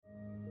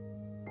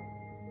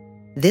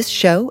This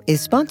show is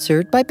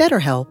sponsored by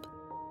BetterHelp.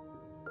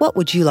 What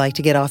would you like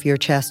to get off your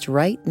chest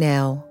right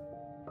now?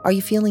 Are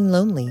you feeling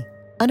lonely,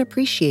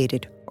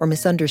 unappreciated, or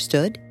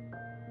misunderstood?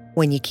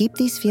 When you keep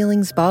these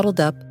feelings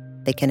bottled up,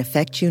 they can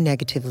affect you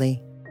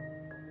negatively.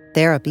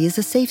 Therapy is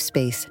a safe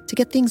space to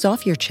get things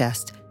off your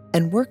chest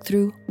and work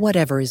through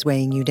whatever is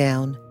weighing you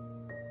down.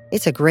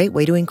 It's a great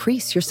way to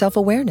increase your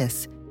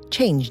self-awareness,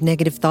 change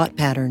negative thought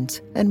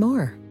patterns, and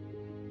more.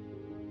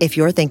 If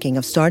you're thinking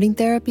of starting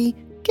therapy,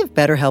 give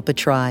BetterHelp a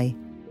try.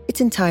 It's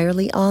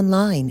entirely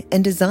online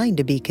and designed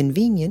to be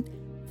convenient,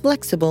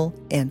 flexible,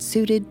 and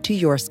suited to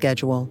your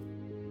schedule.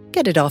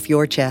 Get it off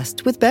your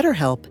chest with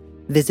BetterHelp.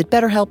 Visit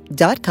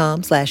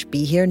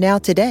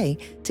BetterHelp.com/BeHereNow today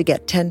to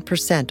get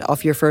 10%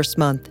 off your first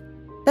month.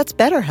 That's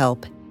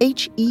BetterHelp,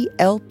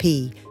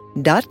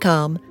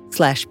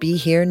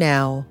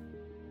 HELP.com/BeHereNow.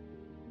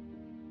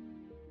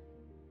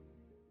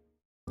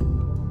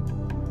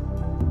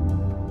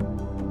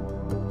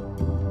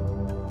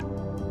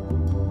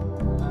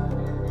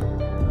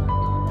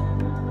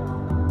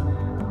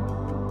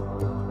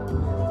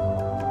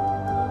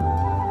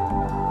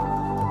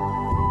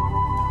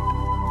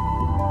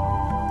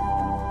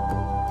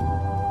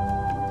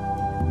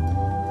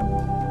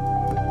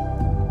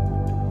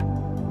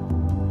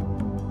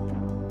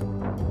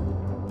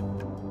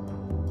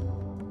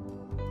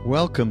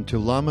 Welcome to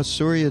Lama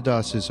Surya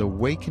Das's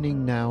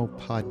Awakening Now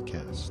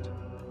podcast.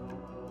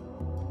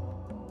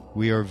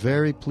 We are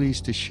very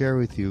pleased to share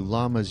with you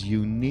Lama's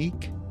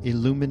unique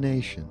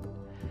illumination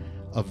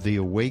of the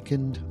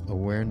Awakened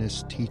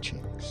Awareness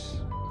teachings.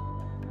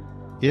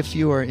 If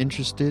you are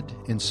interested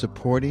in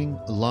supporting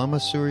Lama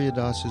Surya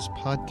Das's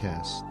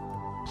podcast,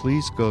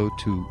 please go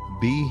to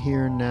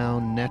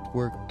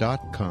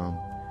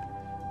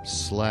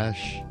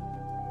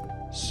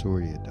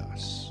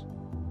BeHereNowNetwork.com/Suryadas.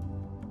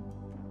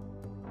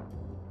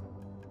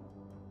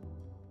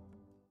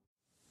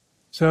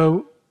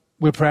 So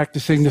we're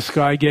practicing the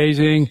sky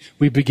gazing.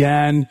 We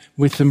began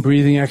with some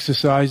breathing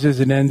exercises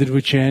and ended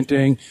with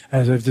chanting,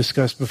 as I've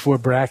discussed before,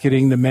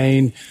 bracketing the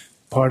main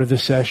part of the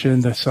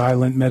session, the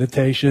silent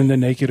meditation, the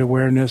naked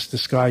awareness, the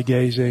sky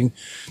gazing,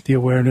 the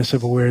awareness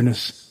of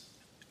awareness,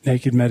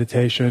 naked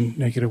meditation,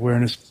 naked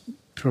awareness,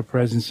 pure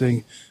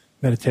presencing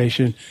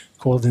meditation,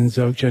 called in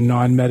Dzogchen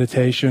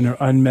non-meditation or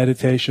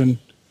unmeditation,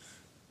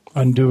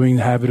 undoing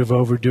the habit of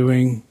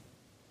overdoing,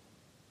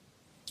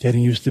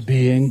 getting used to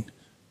being,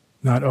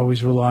 not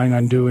always relying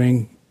on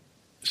doing,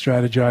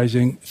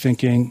 strategizing,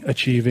 thinking,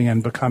 achieving,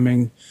 and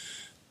becoming,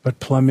 but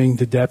plumbing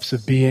the depths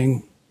of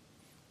being,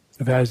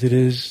 of as it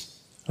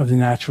is, of the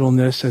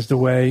naturalness as the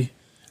way,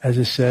 as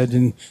is said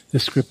in the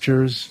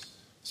scriptures,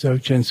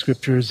 Dzogchen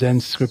scriptures,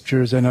 Zen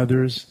scriptures, and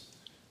others.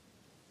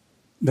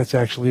 That's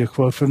actually a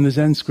quote from the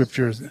Zen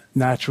scriptures.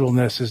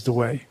 Naturalness is the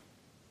way,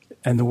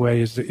 and the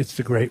way is it's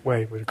the great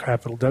way with a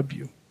capital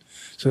W.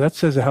 So that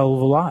says a hell of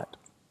a lot.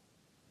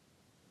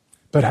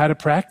 But how to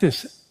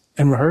practice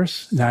and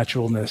rehearse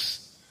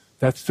naturalness,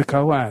 that's the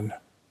koan.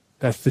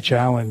 That's the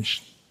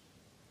challenge.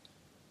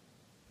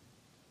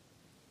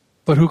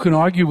 But who can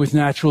argue with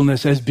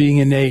naturalness as being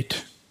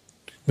innate?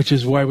 Which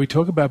is why we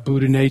talk about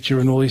Buddha nature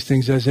and all these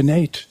things as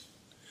innate.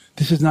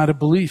 This is not a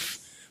belief.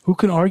 Who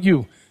can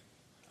argue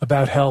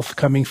about health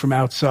coming from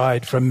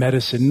outside, from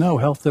medicine? No,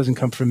 health doesn't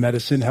come from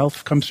medicine.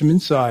 Health comes from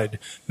inside.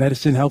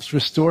 Medicine helps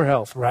restore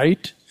health,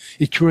 right?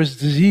 It cures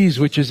disease,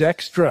 which is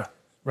extra,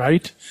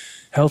 right?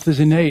 Health is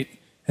innate.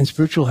 And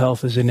spiritual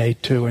health is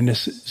innate too, and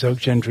this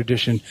Dzogchen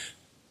tradition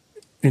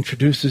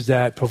introduces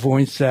that,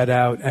 points that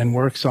out, and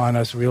works on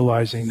us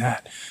realizing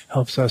that,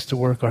 helps us to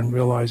work on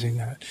realizing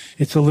that.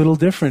 It's a little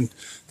different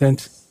than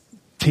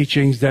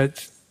teachings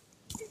that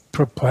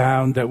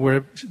propound that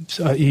we're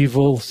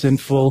evil,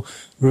 sinful,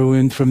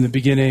 ruined from the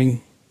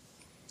beginning.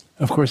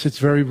 Of course, it's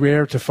very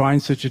rare to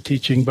find such a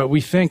teaching, but we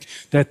think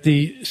that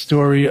the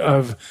story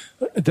of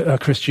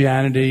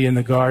Christianity in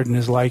the garden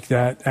is like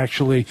that.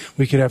 Actually,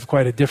 we could have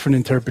quite a different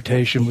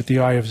interpretation with the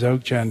eye of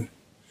Dzogchen.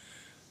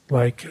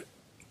 Like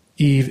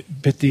Eve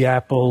bit the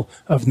apple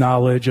of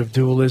knowledge, of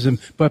dualism.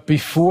 But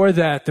before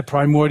that, the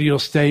primordial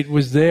state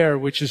was there,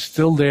 which is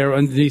still there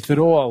underneath it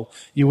all.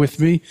 You with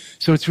me?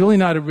 So it's really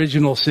not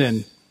original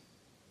sin.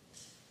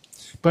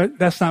 But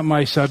that's not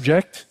my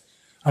subject.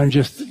 I'm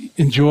just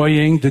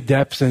enjoying the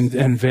depths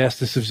and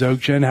vastness of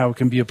Dzogchen, how it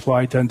can be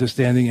applied to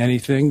understanding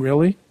anything,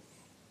 really.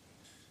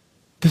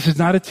 This is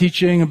not a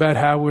teaching about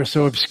how we're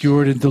so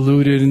obscured and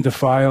diluted and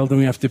defiled and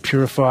we have to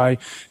purify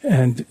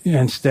and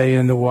stay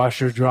in the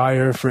washer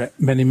dryer for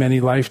many,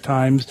 many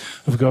lifetimes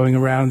of going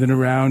around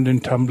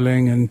and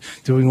tumbling and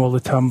doing all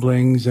the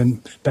tumblings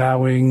and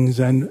bowings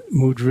and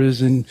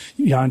mudras and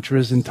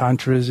yantras and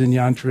tantras and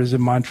yantras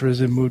and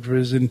mantras and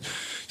mudras and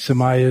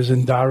samayas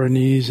and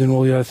dharanis and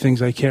all the other things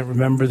I can't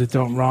remember that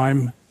don't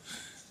rhyme.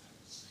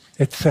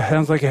 It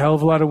sounds like a hell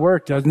of a lot of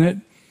work, doesn't it?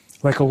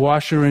 Like a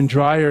washer and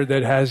dryer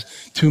that has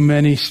too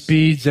many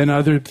speeds and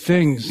other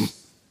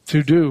things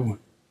to do.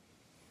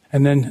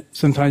 And then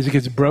sometimes it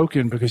gets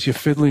broken because you're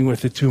fiddling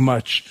with it too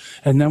much.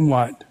 And then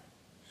what?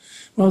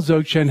 Well,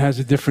 Dzogchen has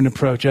a different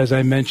approach. As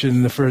I mentioned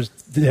in the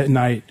first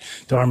night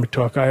Dharma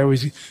talk, I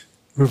always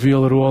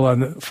reveal it all on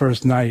the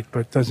first night,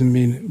 but doesn't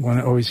mean one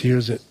always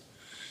hears it.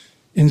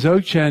 In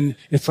Dzogchen,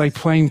 it's like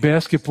playing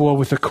basketball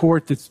with a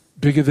court that's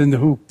bigger than the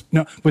hoop.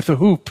 No, with a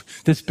hoop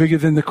that's bigger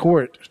than the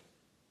court.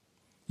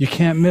 You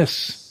can't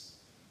miss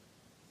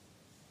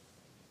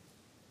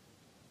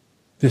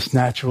this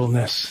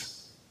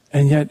naturalness.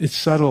 And yet it's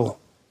subtle.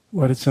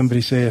 What did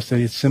somebody say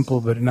yesterday? It's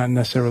simple, but not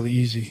necessarily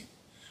easy.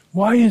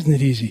 Why isn't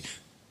it easy?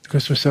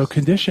 Because we're so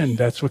conditioned.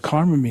 That's what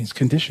karma means,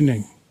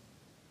 conditioning.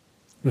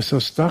 We're so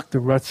stuck. The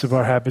ruts of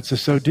our habits are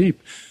so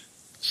deep.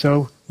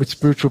 So with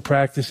spiritual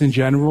practice in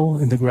general,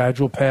 in the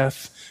gradual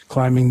path,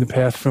 climbing the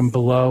path from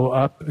below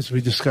up, as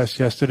we discussed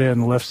yesterday on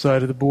the left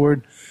side of the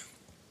board,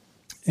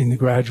 in the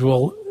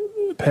gradual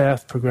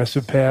path,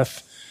 progressive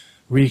path,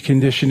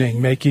 reconditioning,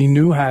 making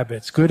new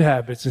habits, good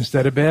habits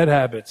instead of bad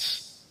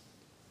habits,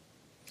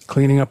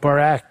 cleaning up our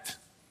act,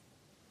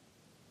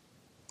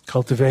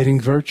 cultivating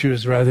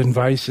virtues rather than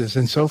vices,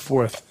 and so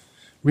forth,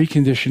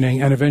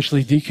 reconditioning and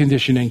eventually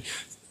deconditioning.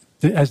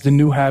 As the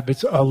new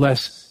habits are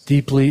less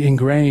deeply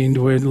ingrained,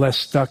 we're less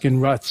stuck in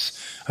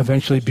ruts,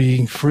 eventually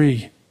being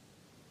free.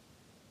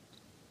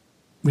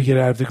 We get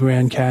out of the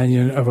Grand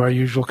Canyon of our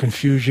usual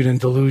confusion and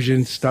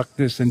delusion,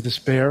 stuckness and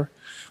despair,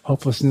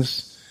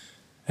 hopelessness,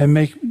 and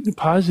make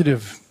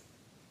positive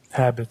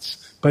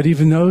habits. But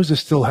even those are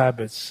still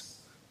habits.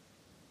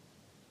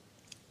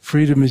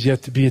 Freedom is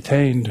yet to be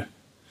attained.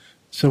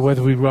 So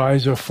whether we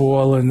rise or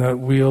fall in the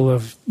wheel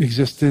of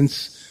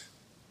existence,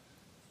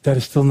 that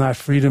is still not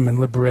freedom and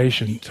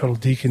liberation, total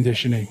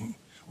deconditioning,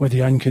 or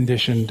the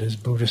unconditioned, as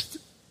Buddhist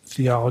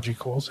theology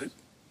calls it.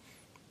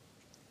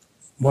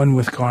 One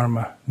with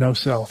karma, no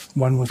self,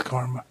 one with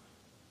karma.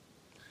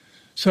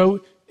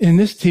 So in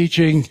this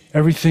teaching,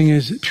 everything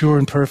is pure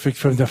and perfect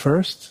from the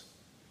first,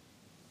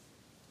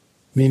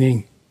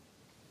 meaning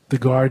the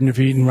Garden of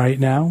Eden right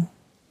now,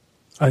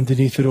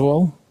 underneath it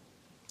all.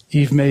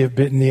 Eve may have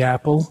bitten the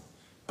apple,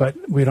 but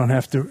we don't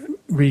have to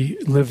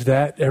relive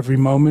that every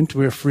moment.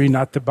 We're free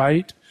not to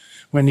bite.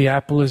 When the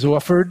apple is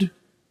offered,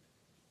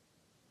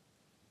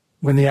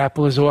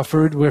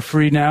 we're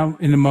free now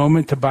in the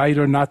moment to bite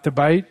or not to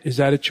bite. Is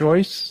that a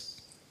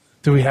choice?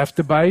 Do we have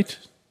to bite?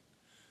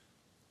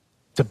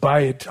 To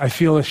bite. I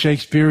feel a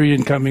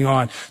Shakespearean coming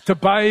on. To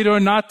bite or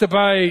not to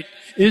bite.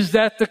 Is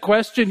that the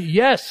question?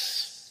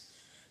 Yes.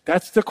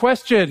 That's the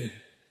question.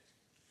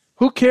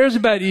 Who cares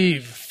about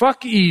Eve?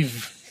 Fuck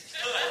Eve.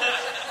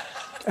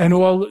 And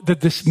all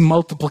this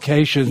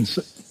multiplications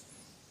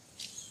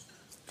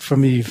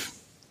from Eve.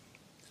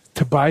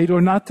 To bite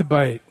or not to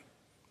bite?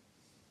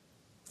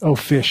 Oh,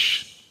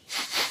 fish.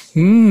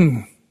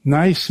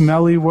 Nice,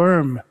 smelly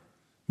worm.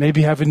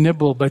 Maybe have a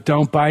nibble, but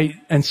don't bite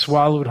and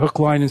swallow it hook,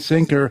 line, and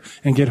sinker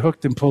and get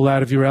hooked and pulled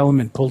out of your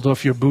element, pulled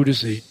off your Buddha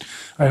seat.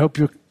 I hope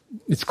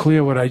it's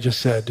clear what I just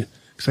said,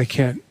 because I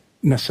can't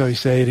necessarily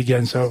say it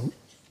again so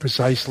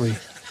precisely.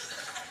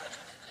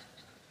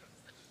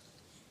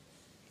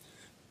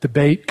 The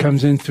bait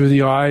comes in through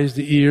the eyes,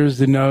 the ears,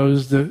 the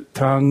nose, the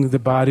tongue, the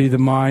body, the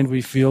mind.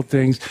 We feel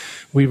things.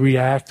 We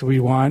react.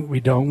 We want. We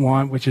don't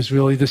want, which is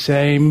really the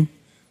same.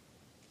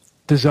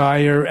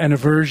 Desire and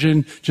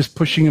aversion, just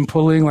pushing and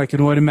pulling like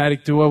an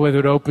automatic door, whether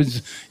it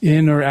opens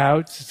in or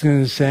out. It's kind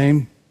of the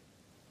same.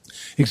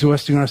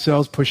 Exhausting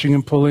ourselves, pushing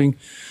and pulling.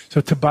 So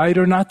to bite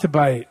or not to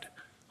bite,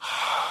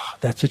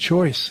 that's a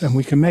choice, and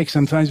we can make.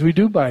 Sometimes we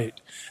do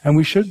bite, and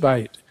we should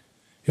bite.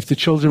 If the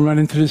children run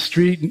into the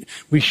street,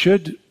 we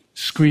should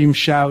scream,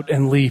 shout,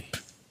 and leap.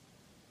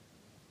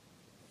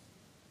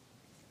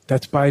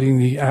 That's biting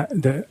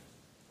the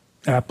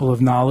apple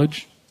of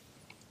knowledge,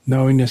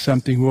 knowing there's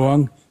something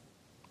wrong,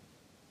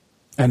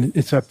 and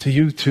it's up to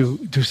you to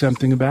do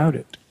something about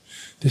it.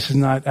 This is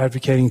not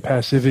advocating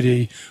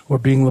passivity or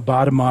being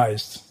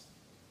lobotomized,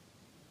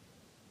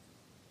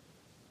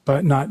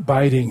 but not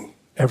biting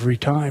every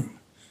time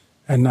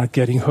and not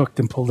getting hooked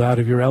and pulled out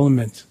of your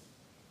element.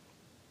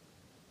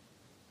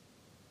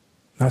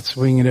 Not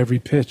swinging every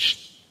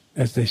pitch,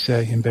 as they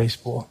say in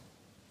baseball.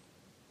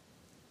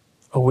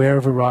 Aware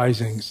of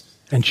arisings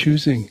and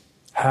choosing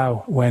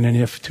how, when, and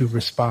if to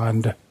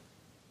respond.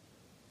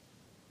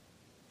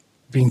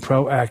 Being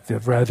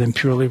proactive rather than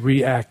purely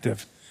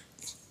reactive.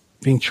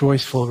 Being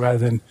choiceful rather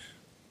than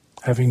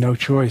having no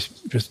choice,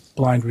 just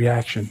blind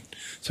reaction.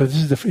 So this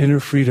is the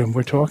inner freedom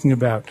we're talking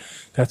about.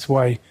 That's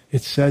why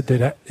it's said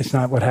that it's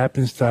not what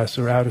happens to us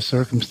or out of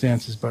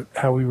circumstances, but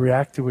how we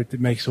react to it that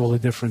makes all the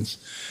difference.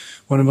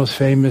 One of the most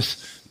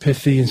famous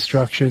pithy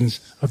instructions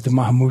of the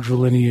Mahamudra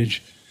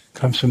lineage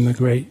comes from the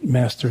great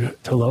master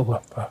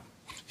Tilopa.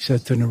 He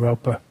said to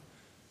Naropa,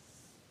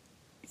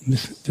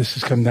 this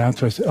has come down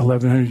to us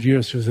 1,100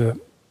 years through the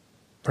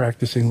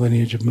practicing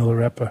lineage of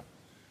Milarepa.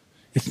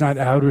 It's not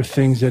outer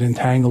things that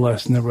entangle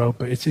us,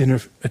 Naropa. It's inner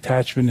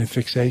attachment and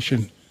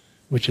fixation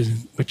which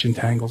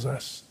entangles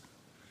us.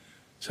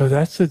 So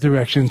that's the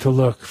direction to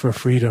look for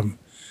freedom,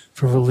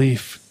 for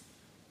relief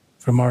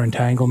from our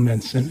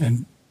entanglements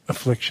and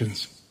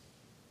afflictions.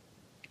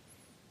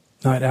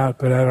 Not out,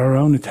 but at our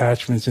own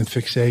attachments and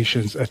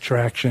fixations,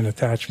 attraction,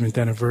 attachment,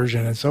 and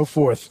aversion, and so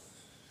forth.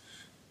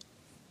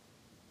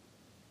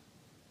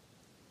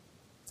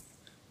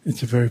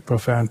 It's a very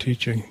profound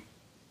teaching.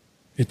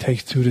 It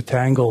takes two to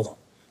tangle,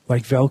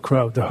 like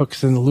Velcro, the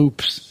hooks and the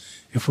loops.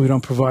 If we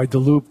don't provide the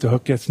loop, the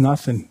hook gets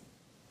nothing.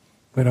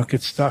 We don't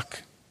get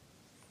stuck.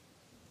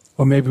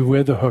 Or maybe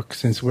we're the hook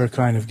since we're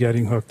kind of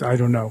getting hooked. I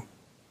don't know.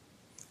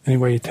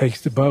 Anyway, it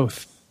takes the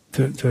both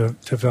to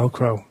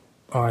Velcro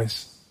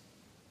eyes.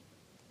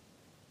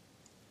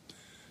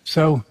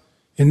 So,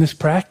 in this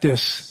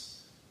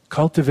practice,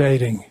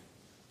 cultivating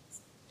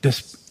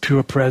this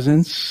pure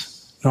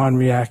presence,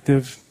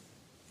 non-reactive,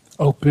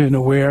 open,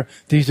 aware,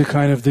 these are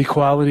kind of the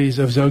qualities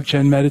of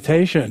Dzogchen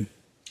meditation.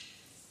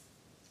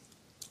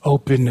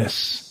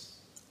 Openness,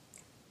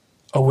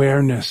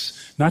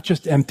 awareness, not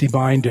just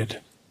empty-minded,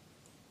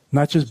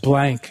 not just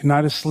blank,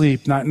 not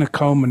asleep, not in a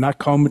coma, not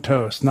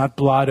comatose, not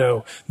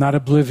blotto, not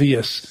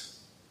oblivious.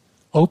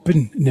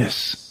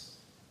 Openness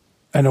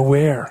and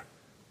aware.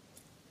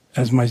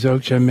 As my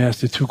Dzogchen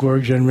master,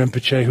 Tugorjen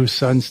Rinpoche, whose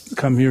sons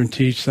come here and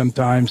teach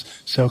sometimes,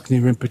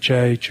 Selkni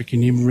Rinpoche,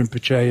 Chikinima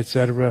Rinpoche,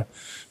 etc.,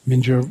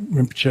 Mingyur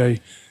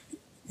Rinpoche,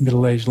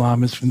 middle-aged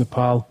lamas from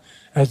Nepal.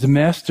 As the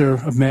master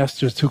of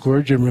masters,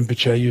 Tugorjen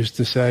Rinpoche, used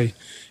to say,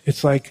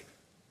 it's like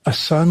a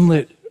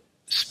sunlit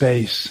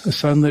space, a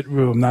sunlit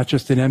room, not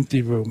just an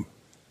empty room.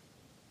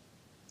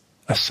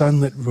 A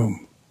sunlit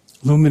room,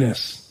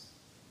 luminous,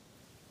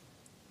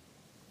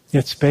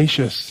 yet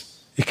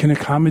spacious. It can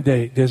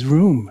accommodate, there's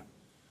room,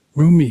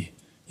 roomy,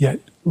 yet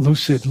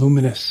lucid,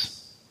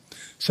 luminous.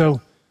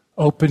 So,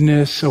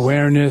 openness,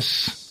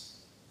 awareness,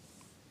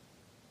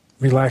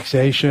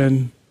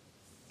 relaxation,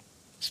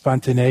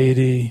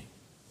 spontaneity,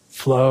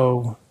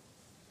 flow,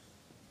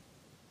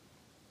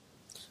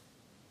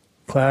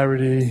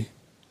 clarity,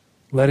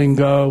 letting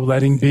go,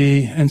 letting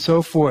be, and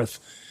so forth.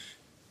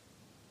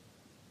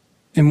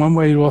 In one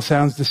way, it all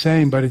sounds the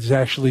same, but it's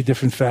actually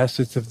different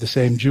facets of the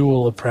same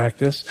jewel of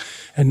practice.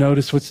 And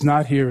notice what's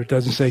not here. It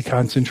doesn't say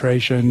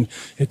concentration.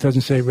 It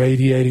doesn't say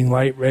radiating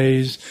light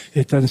rays.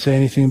 It doesn't say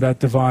anything about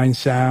divine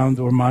sound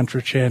or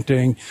mantra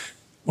chanting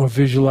or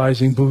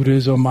visualizing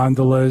Buddhas or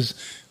mandalas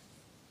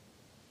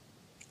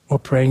or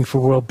praying for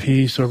world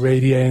peace or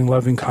radiating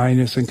loving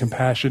kindness and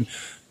compassion.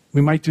 We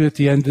might do it at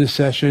the end of the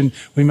session.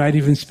 We might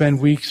even spend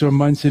weeks or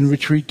months in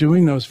retreat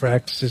doing those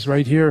practices.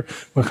 Right here,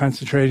 we're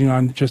concentrating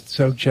on just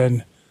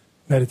Dzogchen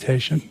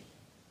meditation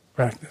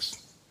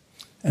practice.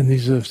 And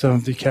these are some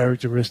of the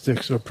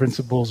characteristics or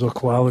principles or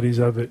qualities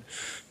of it.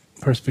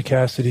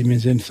 Perspicacity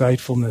means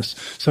insightfulness.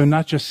 So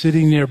not just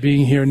sitting there,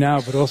 being here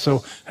now, but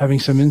also having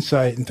some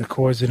insight into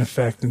cause and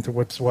effect, into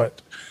what's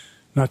what.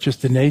 Not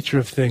just the nature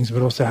of things,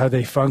 but also how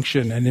they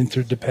function and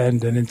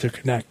interdepend and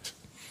interconnect.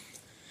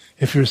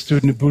 If you're a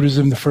student of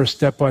Buddhism, the first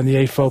step on the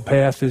Eightfold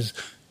Path is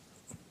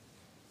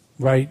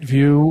right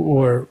view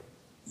or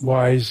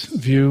wise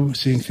view,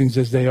 seeing things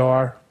as they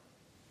are,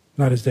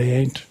 not as they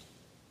ain't.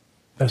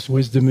 That's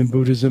wisdom in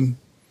Buddhism,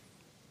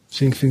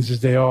 seeing things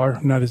as they are,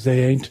 not as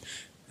they ain't.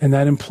 And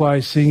that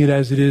implies seeing it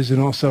as it is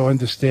and also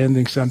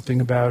understanding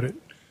something about it.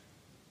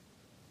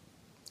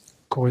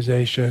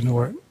 Causation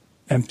or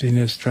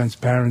emptiness,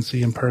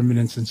 transparency,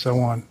 impermanence, and so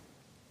on.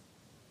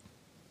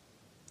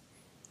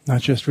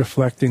 Not just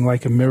reflecting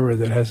like a mirror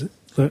that has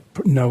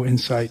no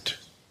insight.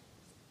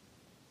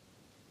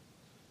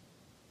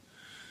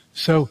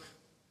 So,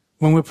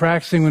 when we're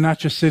practicing, we're not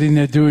just sitting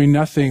there doing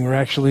nothing, we're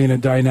actually in a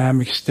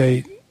dynamic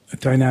state, a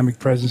dynamic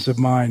presence of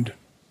mind.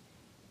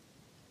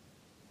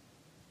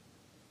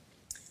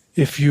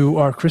 If you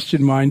are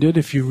Christian-minded,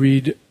 if you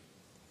read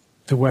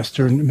the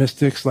Western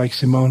mystics like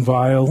Simone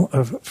Weil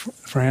of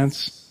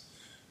France,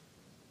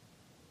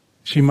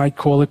 she might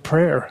call it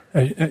prayer.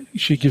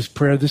 She gives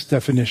prayer this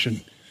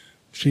definition.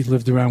 She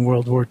lived around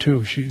World War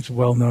II. She's a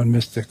well-known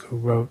mystic who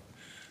wrote,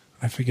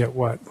 I forget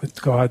what,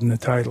 with God in the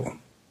title.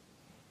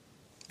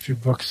 A few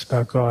books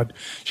about God.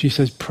 She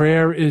says,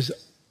 prayer is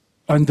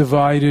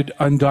undivided,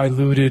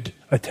 undiluted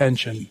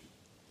attention.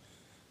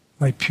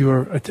 Like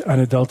pure,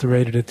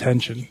 unadulterated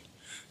attention.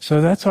 So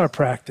that's our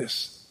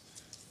practice.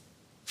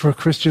 For a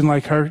Christian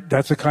like her,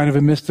 that's a kind of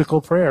a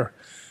mystical prayer.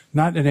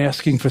 Not an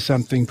asking for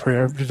something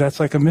prayer, but that's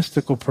like a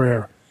mystical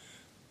prayer.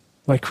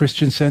 Like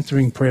Christian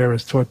centering prayer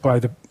is taught by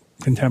the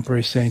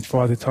contemporary saint,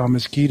 Father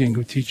Thomas Keating,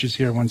 who teaches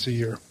here once a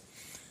year.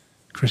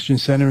 Christian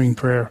centering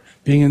prayer,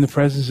 being in the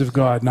presence of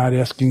God, not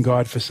asking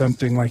God for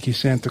something like he's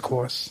Santa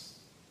Claus.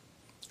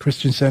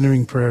 Christian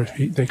centering prayer,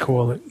 they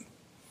call it.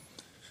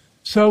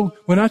 So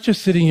we're not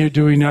just sitting here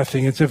doing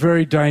nothing. It's a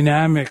very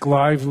dynamic,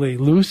 lively,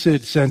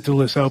 lucid,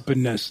 centerless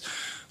openness.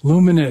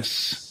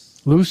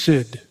 Luminous,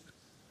 lucid,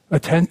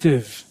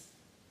 attentive,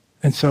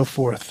 and so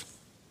forth.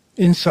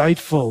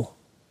 Insightful,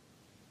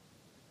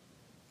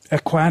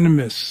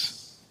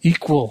 equanimous,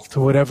 equal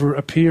to whatever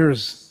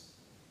appears.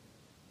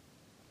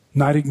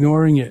 Not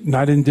ignoring it,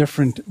 not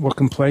indifferent or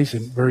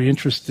complacent, very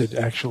interested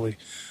actually.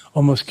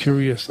 Almost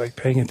curious, like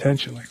paying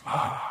attention, like,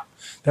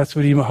 that's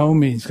what imaho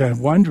means, kind of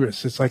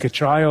wondrous. It's like a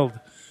child.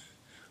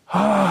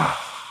 I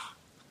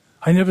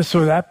never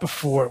saw that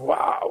before.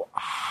 Wow.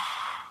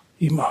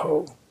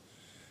 Imaho.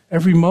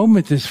 Every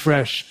moment is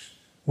fresh.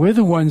 We're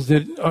the ones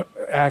that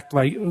act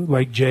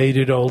like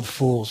jaded old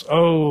fools.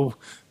 Oh,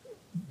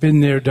 been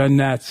there, done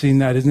that, seen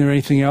that. Isn't there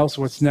anything else?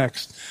 What's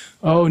next?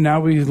 Oh, now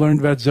we learned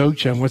about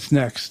Dzogchen. What's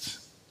next?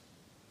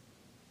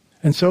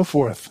 And so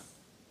forth.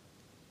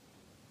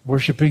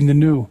 Worshipping the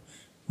new.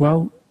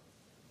 Well,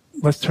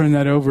 let's turn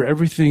that over.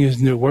 Everything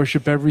is new.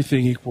 Worship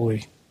everything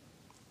equally.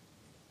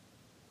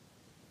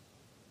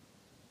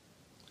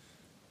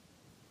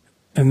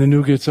 And the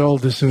new gets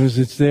old as soon as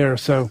it's there.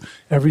 So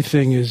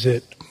everything is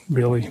it,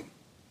 really.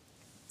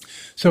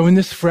 So in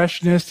this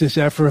freshness, this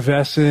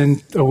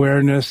effervescent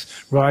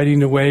awareness, riding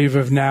the wave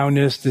of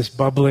nowness, this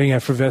bubbling,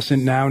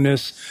 effervescent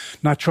nowness,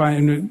 not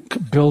trying to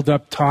build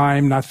up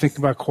time, not think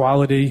about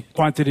quality,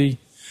 quantity,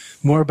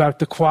 more about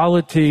the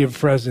quality of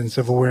presence,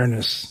 of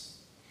awareness.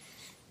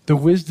 The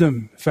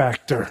wisdom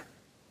factor,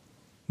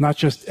 not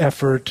just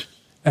effort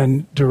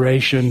and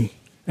duration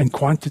and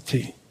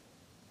quantity.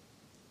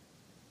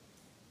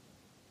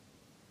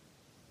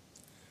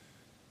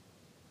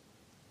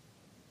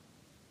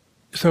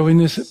 So in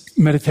this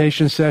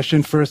meditation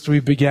session, first we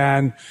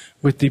began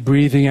with the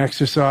breathing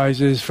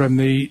exercises from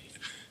the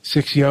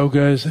 6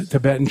 yogas,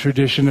 Tibetan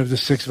tradition of the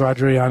 6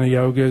 Vajrayana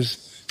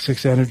yogas,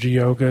 6 energy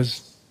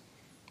yogas.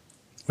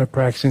 We're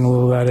practicing a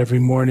little of that every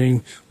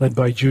morning, led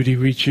by Judy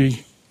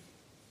Ricci.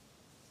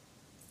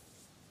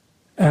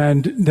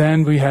 And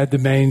then we had the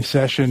main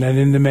session, and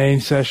in the main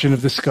session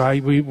of the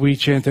sky, we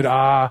chanted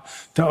Ah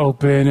to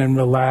open and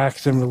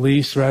relax and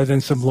release rather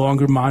than some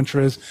longer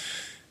mantras.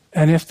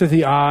 And after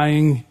the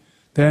ahing,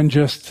 then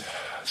just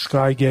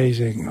sky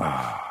gazing,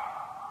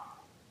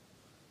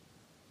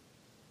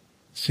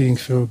 seeing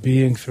through,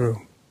 being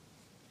through,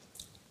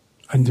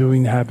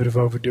 undoing the habit of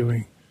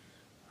overdoing,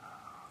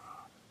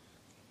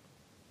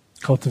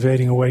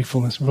 cultivating a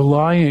wakefulness,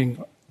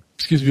 relying,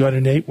 on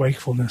innate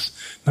wakefulness,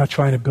 not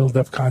trying to build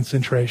up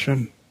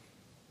concentration,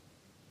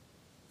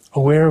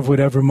 aware of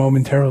whatever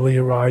momentarily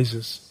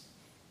arises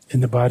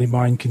in the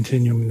body-mind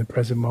continuum in the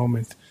present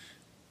moment,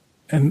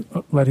 and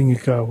letting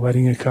it go,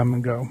 letting it come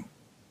and go.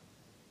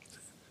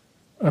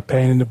 A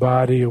pain in the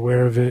body,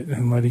 aware of it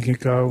and letting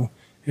it go.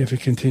 If it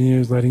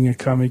continues, letting it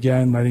come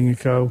again, letting it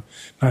go,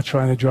 not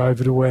trying to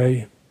drive it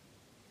away.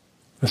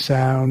 A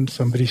sound,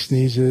 somebody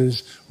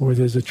sneezes, or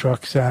there's a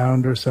truck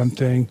sound or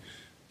something.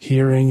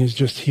 Hearing is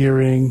just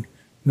hearing,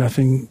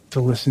 nothing to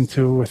listen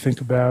to or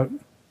think about,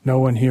 no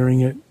one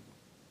hearing it.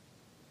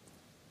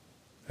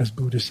 As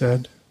Buddha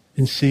said,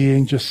 in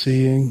seeing, just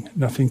seeing,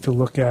 nothing to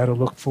look at or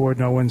look for,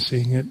 no one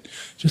seeing it.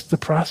 Just the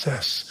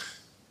process.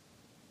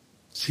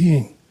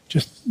 Seeing.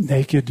 Just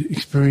naked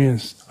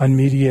experience,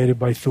 unmediated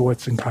by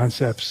thoughts and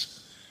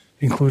concepts,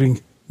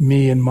 including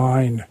me and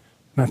mine,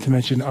 not to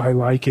mention I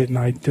like it and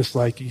I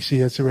dislike it. You see,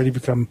 it's already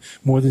become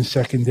more than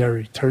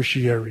secondary,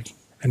 tertiary,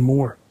 and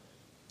more,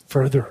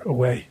 further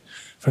away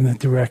from the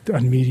direct,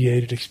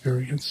 unmediated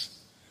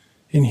experience.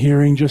 In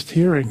hearing, just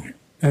hearing,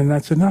 and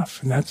that's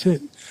enough, and that's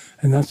it.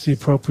 And that's the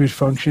appropriate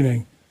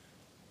functioning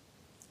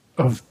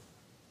of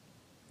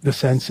the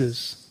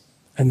senses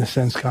and the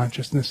sense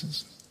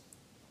consciousnesses.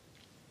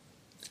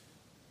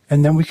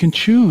 And then we can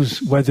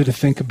choose whether to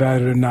think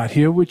about it or not.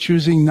 Here we're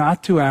choosing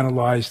not to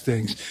analyze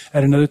things.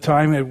 At another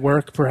time, at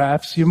work,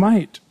 perhaps, you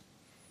might.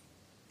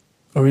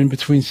 Or in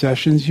between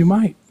sessions, you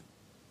might.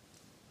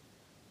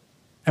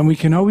 And we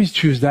can always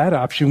choose that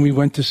option. We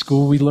went to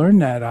school, we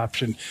learned that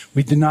option.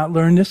 We did not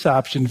learn this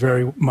option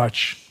very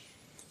much.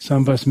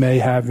 Some of us may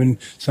have in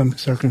some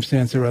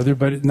circumstance or other,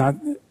 but not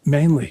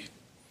mainly.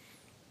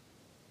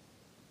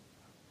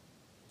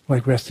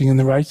 Like resting in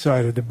the right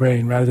side of the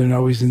brain rather than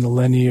always in the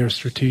linear,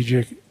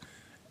 strategic,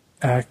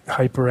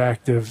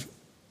 hyperactive,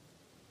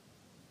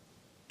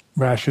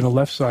 rational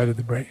left side of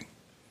the brain,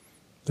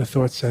 the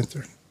thought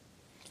center.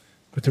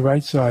 But the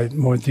right side,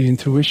 more the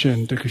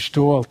intuition, the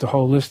gestalt, the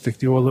holistic,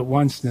 the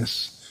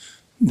all-at-onceness,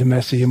 the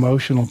messy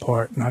emotional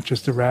part, not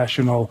just the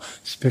rational,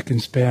 spick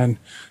and span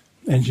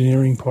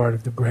engineering part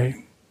of the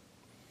brain.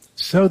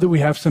 So that we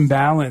have some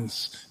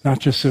balance, not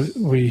just so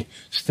we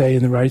stay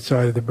in the right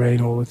side of the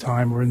brain all the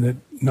time or in the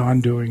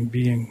non-doing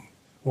being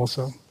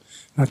also.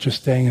 Not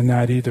just staying in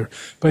that either.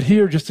 But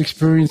here, just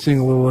experiencing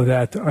a little of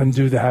that to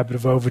undo the habit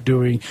of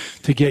overdoing,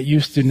 to get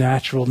used to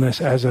naturalness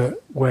as a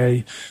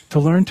way to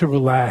learn to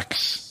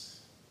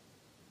relax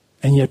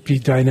and yet be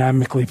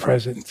dynamically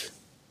present.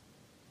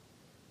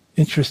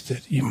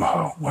 Interested,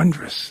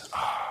 wondrous.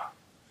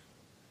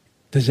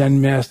 The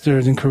Zen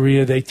masters in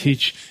Korea, they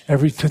teach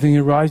everything that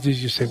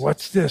arises. You say,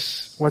 what's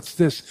this? What's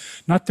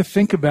this? Not to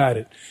think about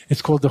it.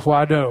 It's called the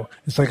Hwado.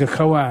 It's like a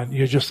koan.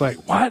 You're just like,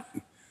 what?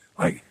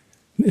 Like,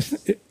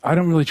 I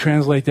don't really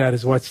translate that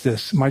as what's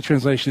this. My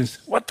translation is,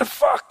 what the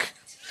fuck?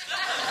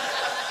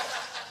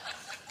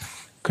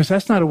 Because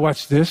that's not a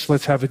what's this.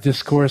 Let's have a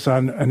discourse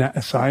on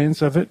a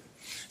science of it.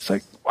 It's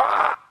like,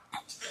 wah!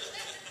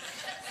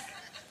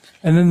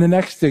 And then the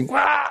next thing,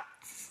 wah!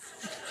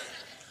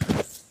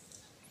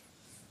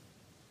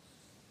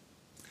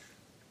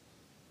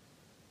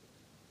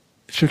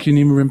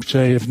 Shakyamuni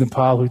Rinpoche of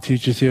Nepal, who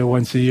teaches here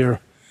once a year,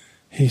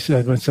 he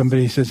said when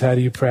somebody says, how do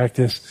you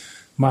practice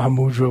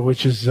Mahamudra,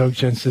 which is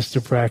Dzogchen's sister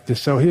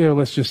practice. So here,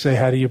 let's just say,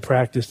 how do you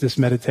practice this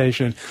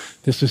meditation?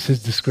 This was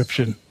his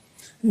description.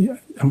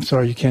 I'm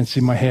sorry you can't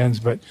see my hands,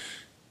 but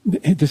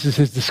this is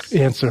his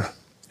answer.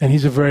 And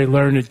he's a very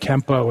learned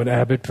Kempo, an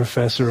Abbot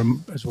professor,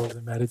 as well as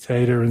a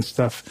meditator and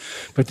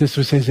stuff. But this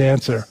was his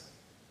answer.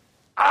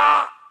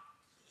 Ah!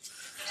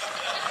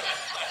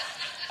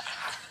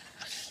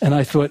 And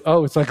I thought,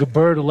 oh, it's like a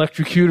bird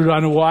electrocuted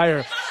on a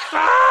wire.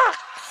 Ah!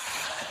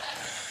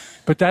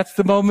 But that's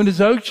the moment of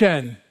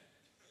Dzogchen.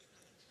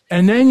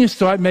 And then you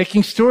start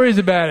making stories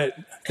about it.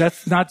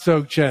 That's not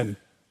Dzogchen.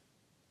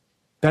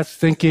 That's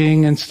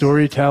thinking and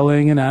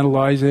storytelling and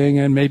analyzing,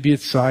 and maybe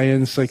it's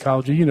science,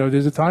 psychology.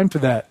 There's a time for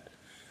that.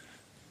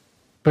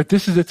 But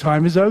this is a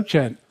time of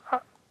Dzogchen.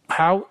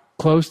 How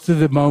close to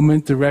the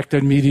moment, direct,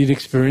 immediate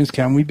experience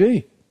can we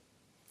be?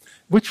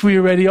 Which we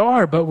already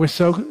are, but we're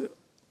so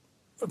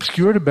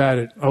obscured about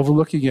it,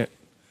 overlooking it.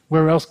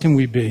 Where else can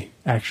we be,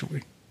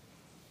 actually?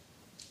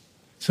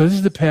 So this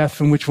is the path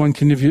from which one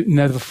can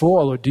never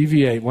fall or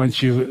deviate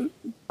once you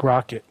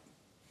grok it.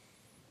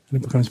 And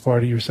it becomes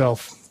part of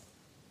yourself.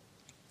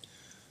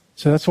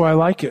 So that's why I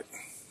like it.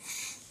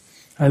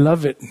 I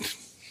love it.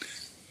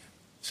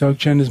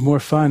 Dzogchen is more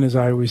fun, as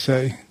I always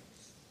say.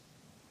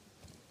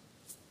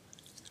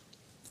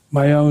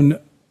 My own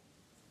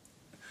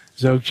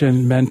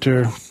Dzogchen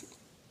mentor,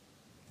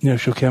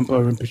 Nyosho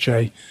Khenpo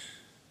Rinpoche,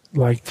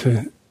 liked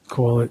to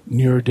call it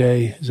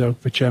Nyur-de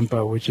Dzogpa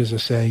Chenpo, which is a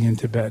saying in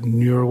Tibetan.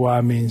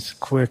 Nyurwa means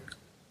quick,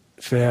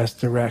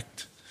 fast,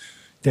 direct.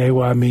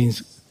 Dewa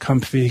means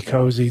comfy,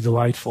 cozy,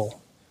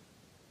 delightful.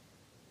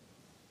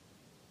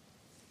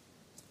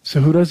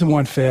 So who doesn't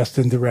want fast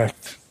and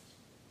direct?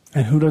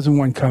 And who doesn't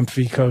want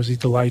comfy, cozy,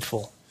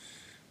 delightful?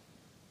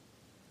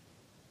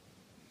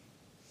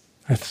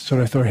 I thought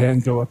I saw a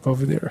hand go up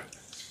over there.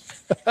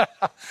 I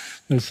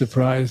was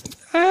surprised.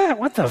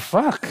 What the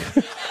fuck?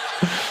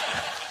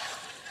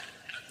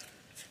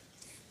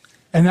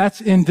 And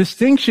that's in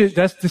distinction.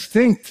 That's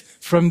distinct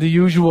from the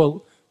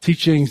usual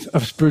teachings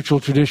of spiritual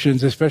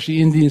traditions,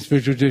 especially Indian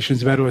spiritual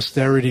traditions, about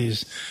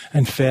austerities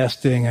and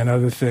fasting and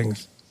other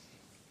things,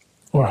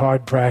 or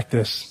hard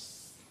practice.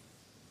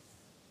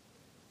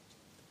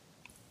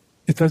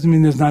 It doesn't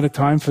mean there's not a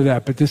time for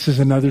that, but this is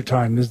another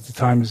time. This is the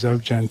time of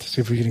Dzogchen, to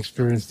see if we can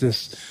experience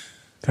this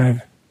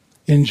kind of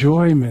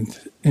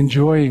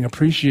enjoying,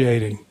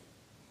 appreciating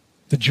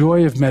the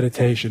joy of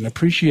meditation,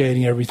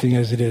 appreciating everything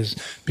as it is,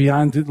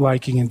 beyond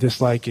liking and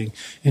disliking,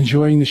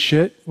 enjoying the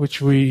shit,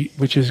 which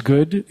is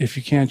good. If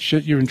you can't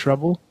shit, you're in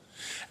trouble,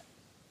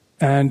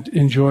 and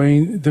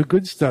enjoying the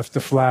good stuff, the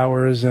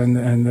flowers and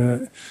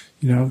the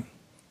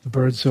the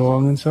bird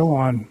song and so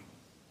on.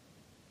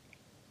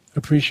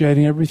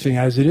 Appreciating everything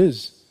as it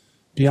is,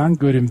 beyond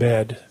good and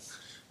bad.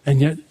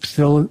 And yet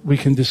still we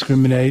can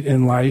discriminate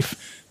in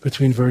life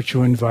between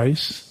virtue and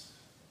vice,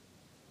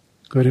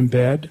 good and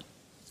bad,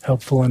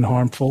 helpful and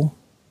harmful,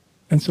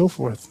 and so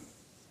forth.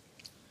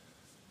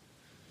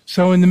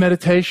 So in the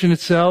meditation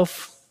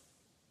itself,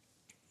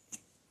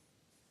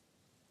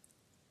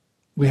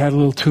 we had a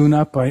little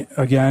tune-up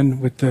again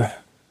with the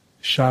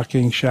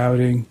shocking,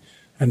 shouting,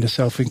 and the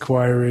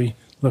self-inquiry,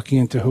 looking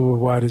into who or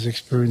what is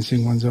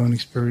experiencing one's own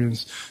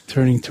experience,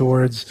 turning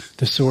towards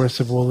the source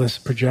of all this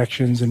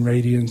projections and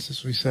radiance,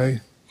 as we say,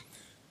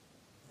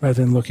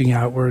 rather than looking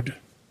outward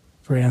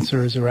for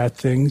answers or at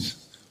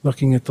things,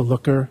 looking at the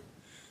looker,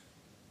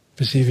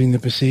 perceiving the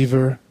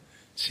perceiver,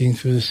 seeing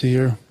through the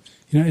seer.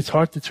 It's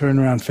hard to turn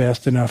around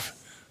fast enough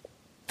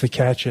to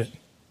catch it,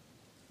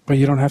 but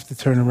you don't have to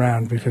turn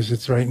around because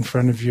it's right in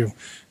front of you.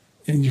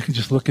 And you can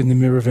just look in the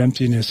mirror of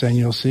emptiness and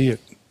you'll see it.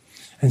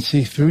 And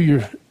see through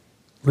your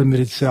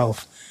limited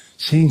self.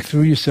 Seeing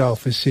through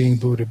yourself is seeing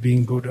Buddha,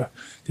 being Buddha.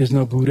 There's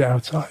no Buddha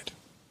outside.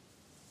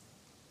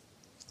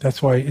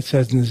 That's why it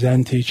says in the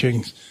Zen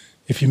teachings,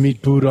 if you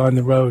meet Buddha on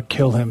the road,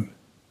 kill him.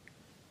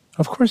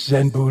 Of course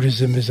Zen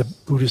Buddhism is a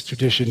Buddhist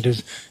tradition.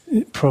 There's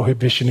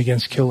prohibition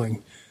against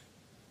killing.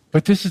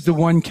 But this is the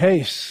one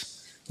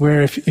case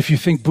where if you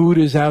think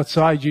Buddha is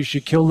outside, you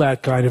should kill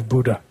that kind of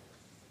Buddha.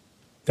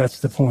 That's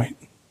the point.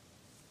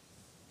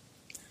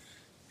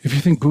 If you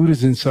think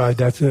Buddha's inside,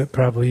 that's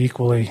probably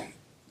equally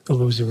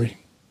illusory.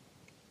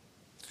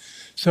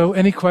 So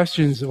any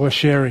questions or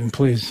sharing,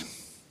 please?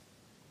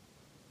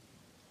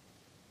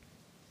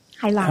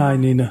 Hi, Lama. Hi,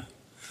 Nina.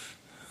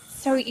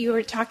 So you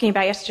were talking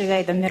about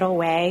yesterday the middle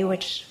way,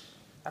 which,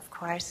 of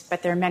course,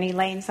 but there are many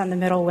lanes on the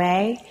middle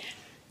way.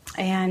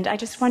 And I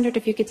just wondered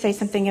if you could say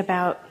something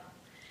about,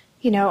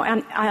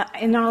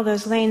 in all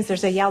those lanes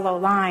there's a yellow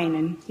line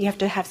and you have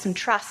to have some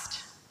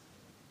trust.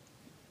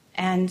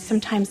 And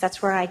sometimes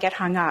that's where I get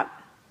hung up,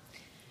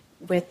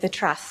 with the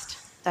trust.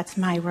 That's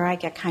where I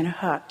get kind of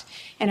hooked.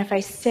 And if I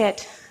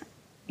sit,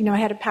 I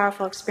had a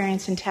powerful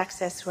experience in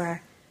Texas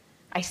where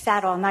I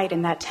sat all night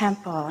in that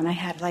temple and I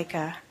had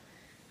I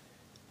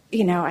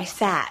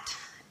sat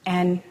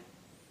and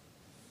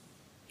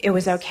it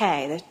was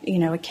okay.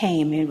 It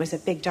came. It was a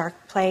big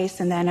dark place,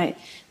 and then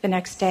the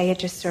next day it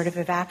just sort of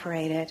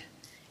evaporated,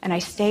 and I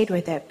stayed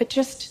with it. But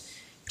just.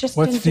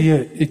 What's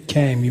it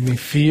came? You mean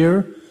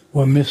fear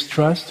or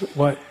mistrust?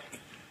 What?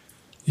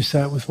 You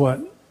sat with what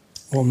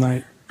all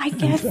night? I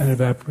guess. And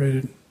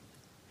evaporated.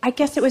 I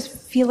guess it was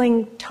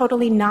feeling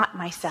totally not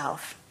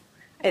myself.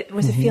 It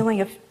was a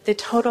feeling of the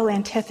total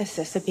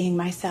antithesis of being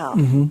myself.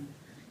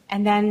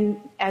 And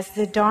then as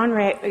the dawn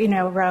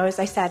rose,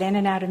 I sat in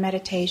and out of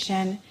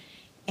meditation,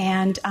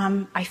 and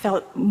I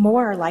felt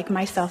more like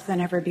myself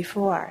than ever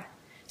before.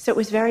 So it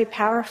was very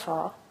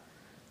powerful.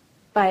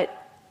 But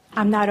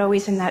I'm not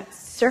always in that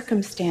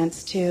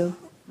circumstance to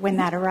when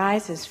that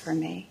arises for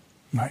me,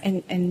 Right.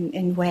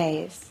 in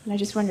ways. And I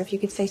just wonder if you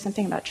could say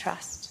something about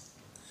trust.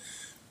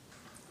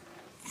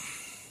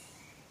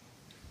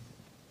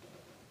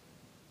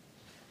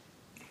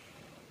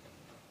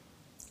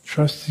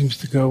 Trust seems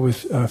to go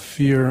with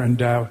fear and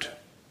doubt.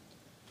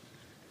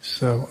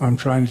 So I'm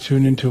trying to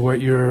tune into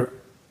what your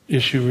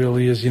issue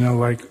really is,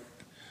 like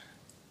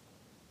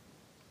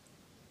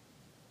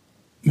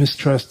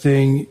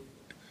mistrusting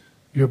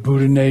your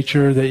Buddha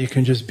nature, that you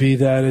can just be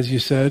that, as you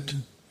said,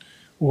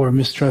 or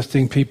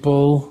mistrusting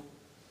people.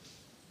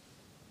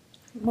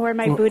 More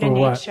my Buddha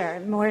nature,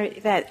 more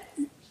that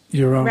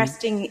your own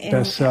resting in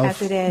best self.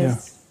 as it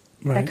is,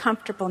 Yeah. Right. the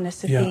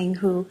comfortableness of Yeah. being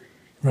who,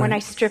 when I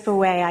strip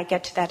away, I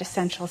get to that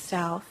essential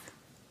self.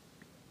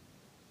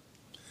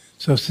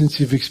 So since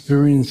you've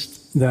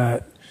experienced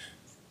that,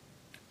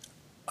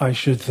 I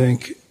should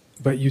think,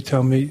 but you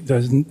tell me,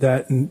 doesn't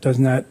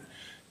that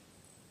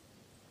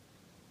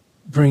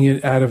bring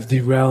it out of the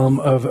realm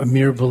of a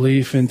mere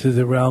belief into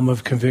the realm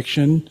of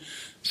conviction?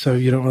 So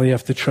you don't really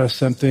have to trust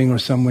something or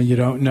someone you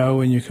don't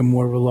know, and you can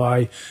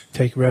more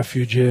take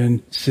refuge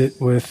in,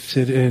 sit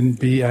in,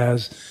 be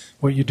as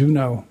what you do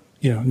know,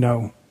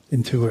 know,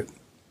 intuit.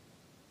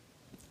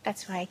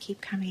 That's why I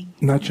keep coming.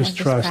 Not just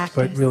trust, practice.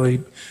 but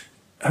really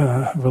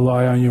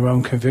rely on your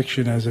own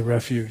conviction as a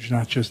refuge,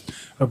 not just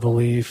a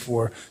belief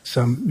or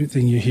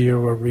something you hear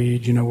or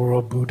read. We're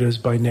all Buddhas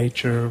by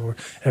nature, or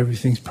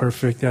everything's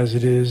perfect as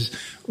it is,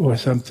 or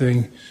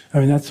something. I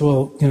mean, that's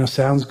all,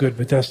 sounds good,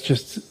 but that's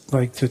just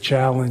like to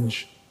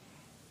challenge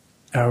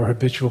our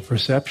habitual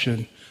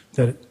perception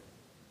that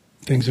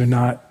things are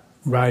not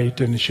right,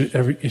 and it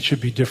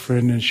should be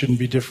different, and it shouldn't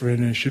be different,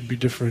 and it should be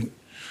different,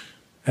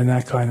 and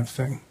that kind of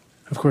thing.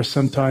 Of course,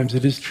 sometimes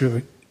it is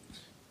true.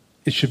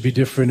 It should be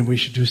different, and we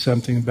should do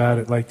something about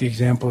it, like the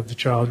example of the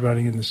child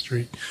running in the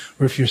street.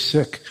 Or if you're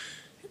sick,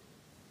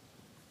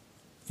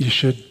 you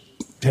should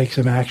take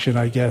some action,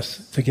 I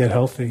guess, to get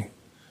healthy.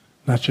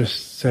 Not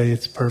just say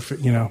it's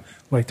perfect,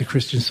 like the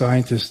Christian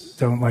Scientists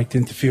don't like to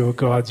interfere with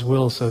God's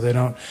will, so they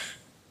don't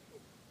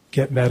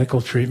get medical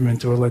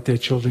treatment or let their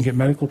children get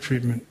medical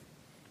treatment.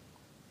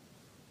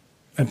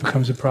 It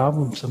becomes a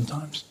problem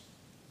sometimes.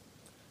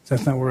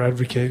 That's not what we're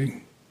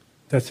advocating.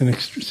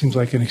 Seems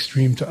like an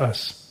extreme to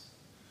us.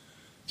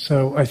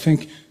 So I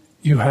think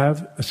you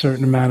have a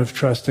certain amount of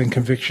trust and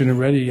conviction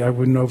already. I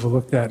wouldn't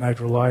overlook that, and I'd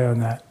rely on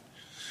that.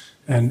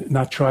 And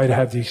not try to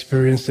have the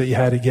experience that you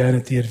had again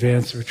at the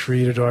advanced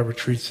retreat at our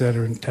retreat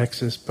center in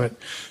Texas, but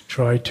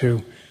try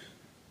to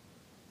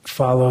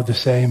follow the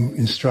same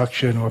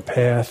instruction or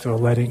path, or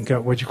letting go,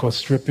 what you call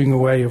stripping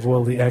away of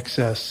all the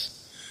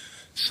excess.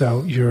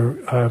 So your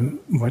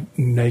what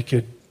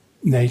naked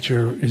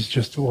nature is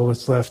just all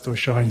that's left or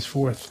shines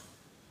forth.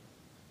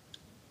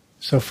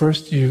 So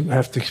first you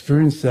have to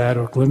experience that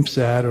or glimpse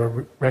that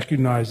or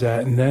recognize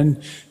that, and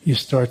then you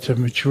start to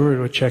mature it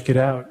or check it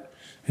out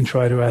and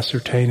try to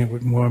ascertain it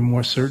with more and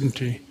more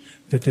certainty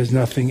that there's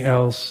nothing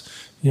else,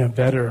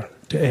 better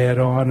to add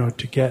on or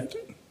to get.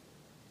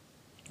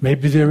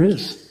 Maybe there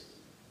is.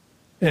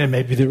 And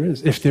maybe there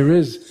is. If there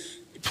is,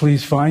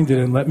 please find it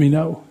and let me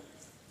know.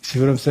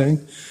 See what I'm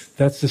saying?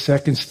 That's the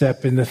second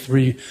step in the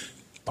 3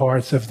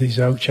 parts of the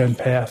Dzogchen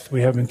path.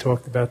 We haven't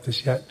talked about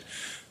this yet.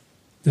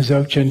 The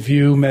Dzogchen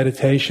view,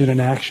 meditation, and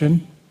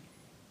action.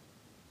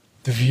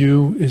 The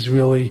view is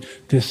really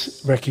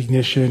this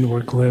recognition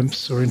or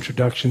glimpse or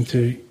introduction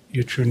to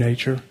your true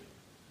nature.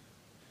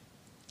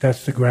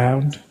 That's the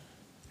ground.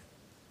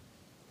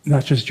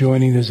 Not just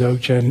joining the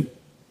Dzogchen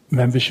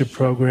membership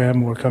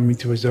program or coming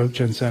to a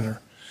Dzogchen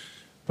center,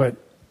 but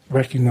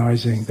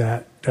recognizing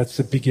that that's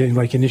the beginning,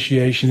 like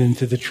initiation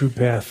into the true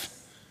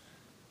path.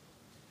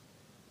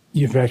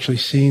 You've actually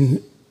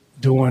seen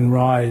dawn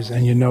rise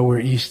and you know where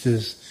east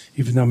is,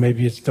 even though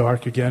maybe it's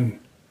dark again.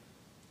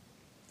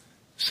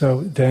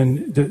 So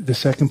then the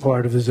second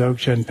part of the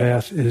Dzogchen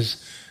path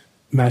is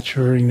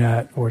maturing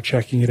that or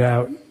checking it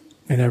out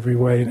in every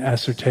way and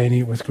ascertaining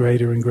it with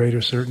greater and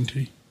greater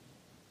certainty.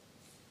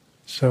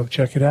 So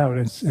check it out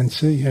and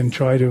see, and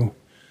try to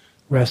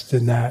rest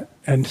in that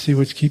and see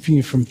what's keeping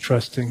you from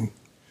trusting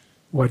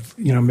what,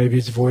 maybe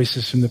it's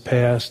voices from the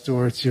past,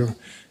 or it's your,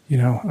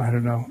 I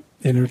don't know,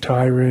 inner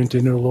tyrant,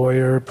 inner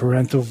lawyer,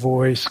 parental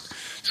voice,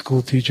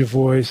 school teacher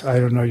voice, I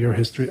don't know your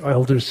history,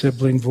 elder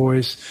sibling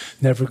voice,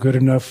 never good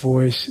enough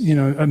voice,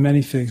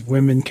 many things.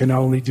 Women can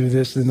only do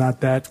this and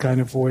not that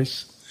kind of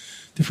voice.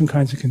 Different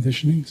kinds of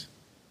conditionings.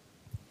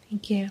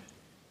 Thank you.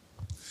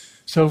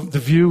 So the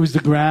view is the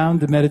ground,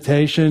 the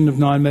meditation of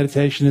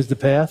non-meditation is the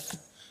path.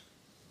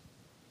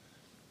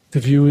 The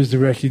view is the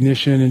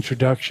recognition,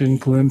 introduction,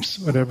 glimpse,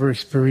 whatever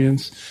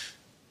experience.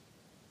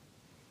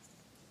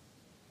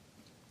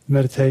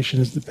 Meditation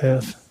is the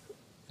path.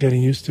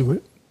 getting used to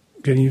it,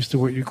 getting used to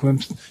what you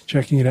glimpsed,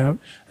 checking it out.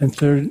 And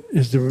third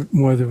is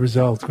more the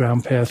result,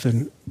 ground path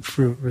and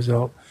fruit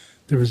result,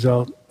 the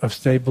result of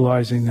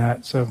stabilizing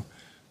that. So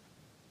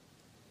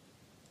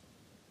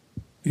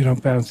you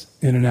don't bounce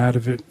in and out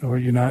of it, or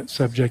you're not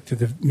subject to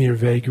the mere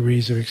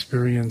vagaries of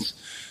experience,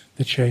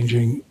 the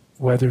changing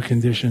weather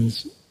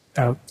conditions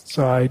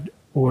outside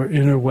or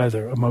inner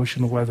weather,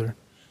 emotional weather,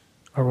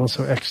 are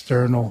also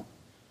external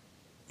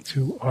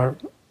to our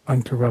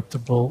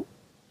uncorruptible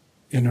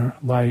inner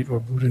light or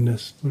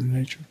Buddha-ness, Buddha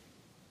nature.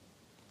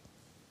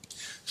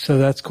 So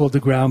that's called the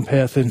ground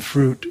path and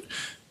fruit.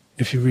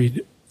 If you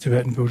read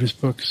Tibetan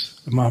Buddhist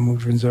books, the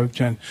Mahamudra and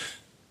Dzogchen,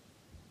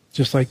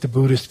 just like the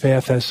Buddhist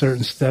path has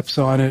certain steps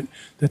on it,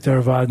 the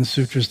Theravada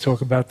Sutras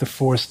talk about the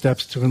 4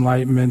 steps to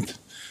enlightenment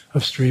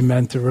of stream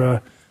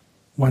enterer,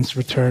 once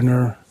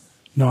returner,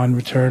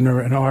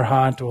 non-returner, an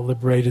arhat or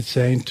liberated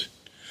saint.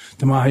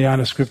 The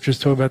Mahayana scriptures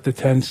talk about the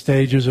 10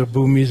 stages or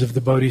bhumis of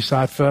the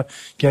bodhisattva,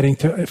 getting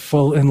to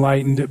full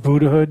enlightened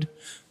Buddhahood,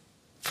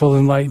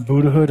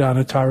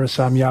 Anuttara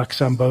Samyak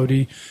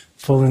Sambodhi,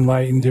 full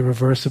enlightened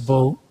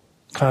irreversible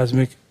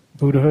cosmic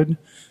Buddhahood,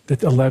 the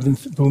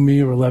 11th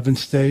bhumi or 11th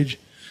stage.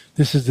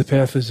 This is the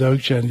path of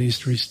Dzogchen, these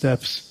 3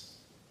 steps.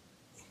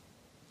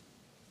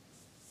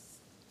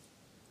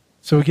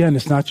 So again,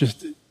 it's not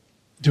just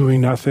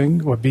doing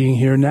nothing or being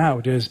here now.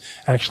 There's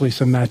actually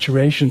some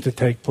maturation to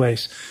take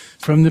place.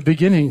 From the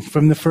beginning,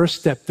 from the first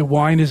step, the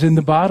wine is in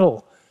the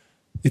bottle.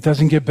 It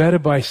doesn't get better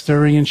by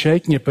stirring and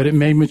shaking it, but it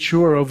may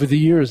mature over the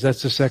years.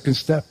 That's the second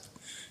step.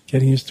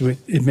 Getting used to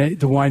it.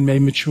 The wine may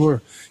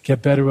mature,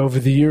 get better over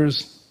the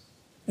years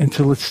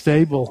until it's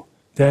stable.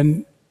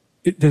 Then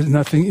there's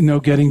nothing,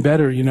 getting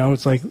better.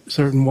 It's like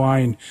certain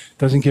wine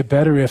doesn't get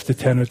better after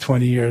 10 or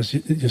 20 years.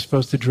 You're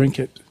supposed to drink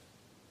it.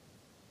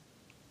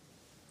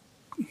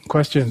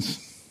 Questions?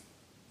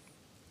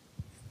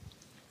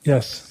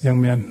 Yes, young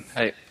man.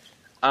 Hi.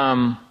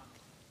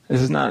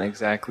 This is not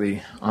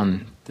exactly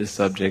on this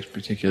subject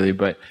particularly,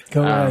 but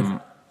go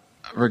ahead.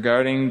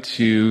 Regarding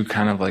to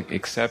kind of like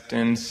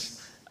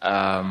acceptance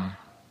and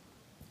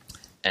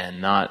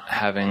not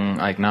having,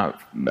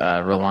 not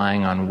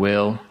relying on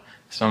will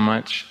so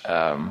much.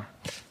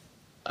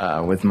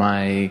 With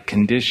my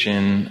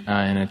condition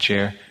in a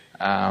chair,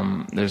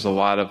 there's a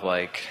lot of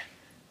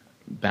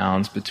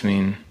balance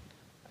between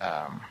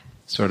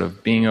sort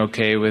of being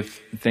okay with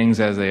things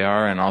as they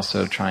are and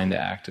also trying to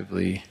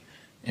actively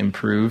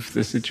improve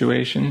the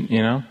situation,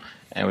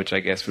 and which I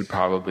guess would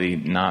probably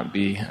not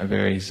be a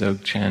very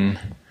Dzogchen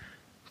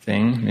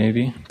thing,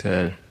 maybe,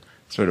 to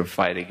sort of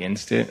fight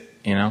against it,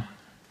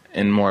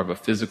 in more of a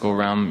physical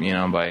realm,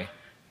 by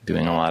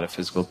doing a lot of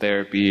physical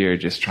therapy or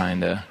just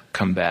trying to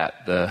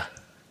combat the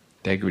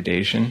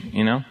degradation,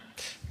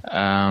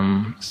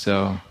 So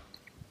I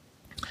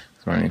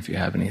was wondering if you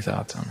have any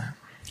thoughts on that.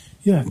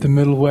 Yeah, the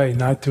middle way,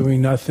 not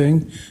doing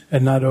nothing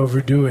and not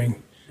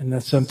overdoing. And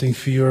that's something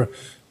for your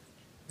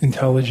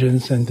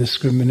intelligence and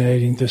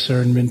discriminating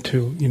discernment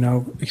to,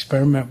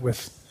 experiment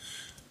with.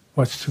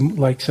 What's too,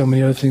 like so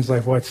many other things,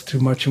 like what's too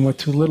much and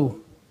what's too little.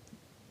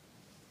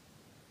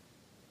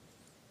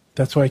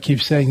 That's why I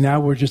keep saying now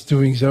we're just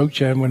doing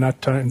Dzogchen. We're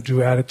not trying to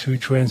do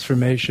attitude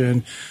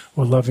transformation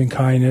or loving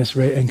kindness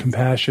and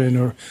compassion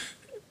or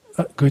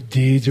good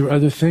deeds or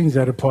other things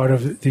that are part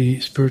of the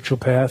spiritual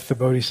path, the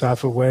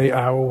Bodhisattva way,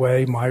 our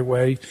way, my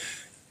way,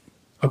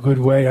 a good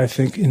way, I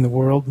think, in the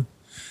world.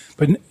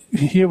 But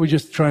here we're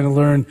just trying to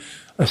learn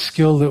a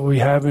skill that we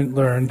haven't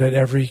learned, that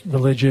every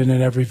religion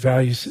and every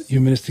values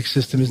humanistic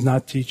system is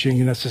not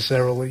teaching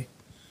necessarily.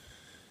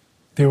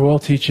 They were all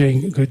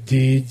teaching good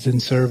deeds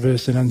and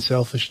service and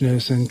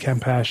unselfishness and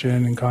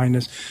compassion and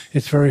kindness.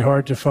 It's very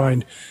hard to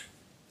find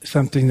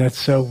something that's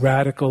so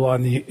radical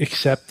on the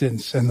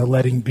acceptance and the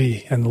letting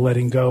be and the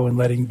letting go and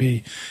letting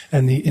be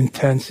and the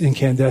intense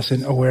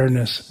incandescent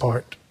awareness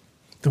part,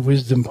 the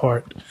wisdom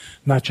part,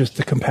 not just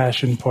the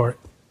compassion part.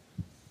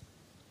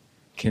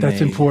 That's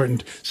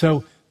important.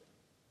 So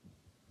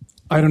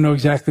I don't know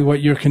exactly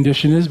what your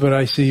condition is, but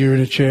I see you're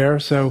in a chair.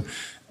 So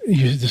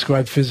you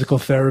described physical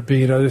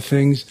therapy and other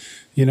things,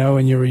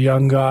 and you're a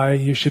young guy.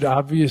 You should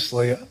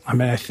obviously, I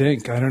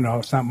don't know,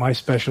 it's not my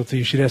specialty.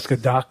 You should ask a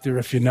doctor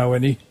if you know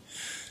any.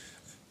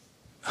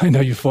 I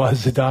know your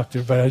father's a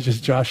doctor, but I was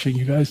just joshing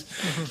you guys.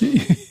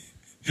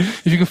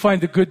 If you can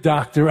find a good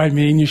doctor,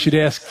 you should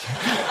ask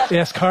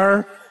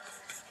her,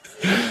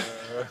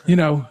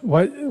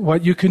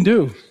 what you can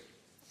do.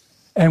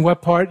 And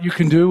what part you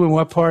can do and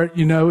what part,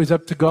 is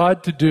up to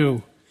God to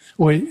do.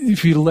 Or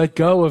if you let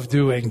go of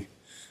doing.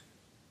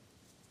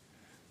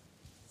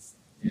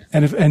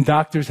 And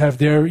doctors have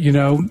their,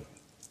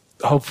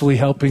 hopefully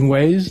helping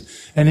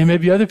ways. And there may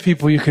be other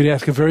people you could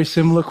ask a very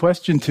similar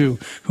question to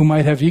who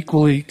might have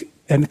equally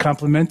and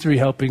complementary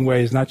helping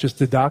ways, not just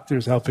the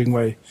doctor's helping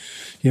way.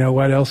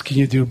 What else can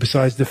you do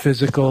besides the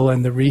physical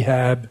and the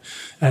rehab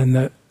and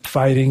the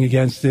fighting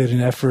against it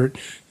and effort?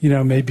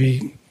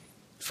 Maybe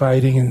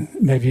fighting and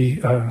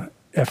maybe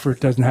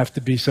effort doesn't have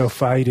to be so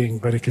fighting,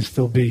 but it can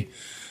still be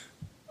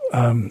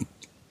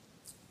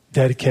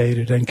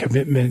dedicated and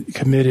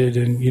committed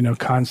and,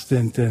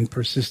 constant and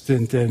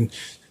persistent and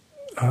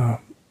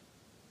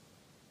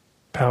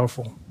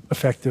powerful,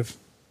 effective.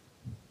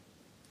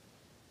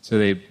 So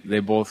they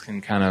both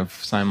can kind of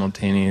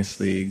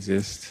simultaneously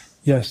exist?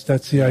 Yes,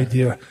 that's the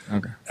idea.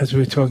 Okay. As we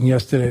were talking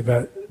yesterday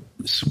about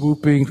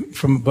swooping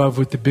from above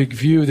with the big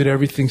view that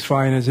everything's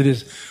fine as it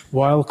is,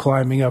 while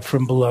climbing up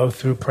from below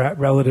through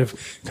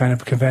relative kind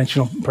of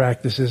conventional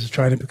practices,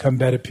 trying to become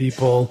better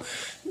people,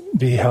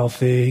 be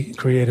healthy,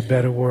 create a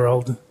better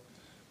world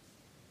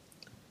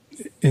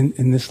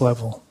in this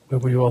level where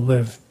we all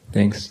live.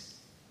 Thanks.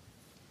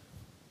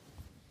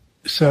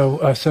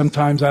 So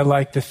sometimes I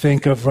like to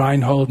think of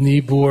Reinhold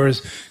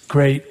Niebuhr's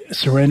great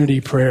serenity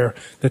prayer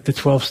that the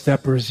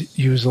 12-steppers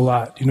use a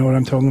lot. You know what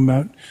I'm talking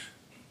about?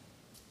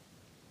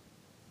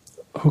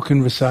 Who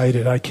can recite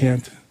it? I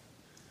can't.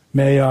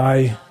 May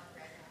I?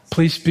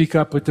 Please speak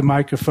up with the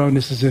microphone.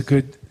 This is a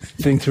good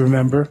thing to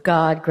remember.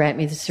 God, grant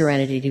me the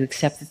serenity to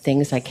accept the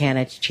things I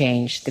cannot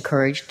change, the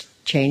courage to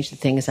change the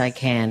things I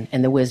can,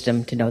 and the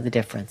wisdom to know the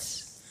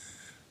difference.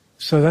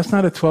 So that's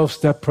not a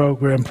 12-step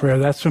program prayer.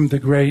 That's from the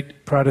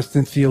great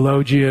Protestant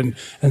theologian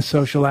and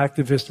social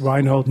activist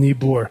Reinhold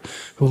Niebuhr,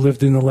 who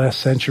lived in the last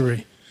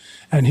century.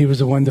 And he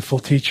was a wonderful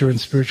teacher and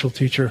spiritual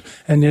teacher.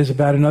 And there's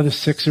about another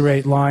 6 or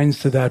 8 lines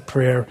to that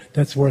prayer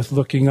that's worth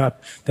looking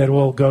up that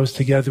all goes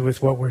together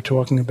with what we're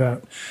talking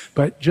about.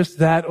 But just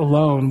that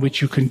alone,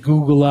 which you can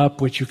Google up,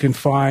 which you can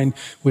find,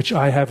 which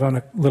I have on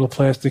a little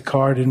plastic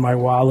card in my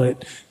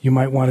wallet, you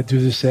might want to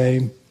do the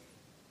same,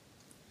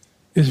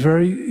 is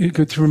very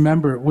good to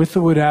remember, with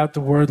or without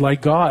the word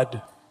like God.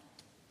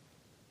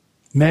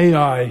 May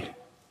I,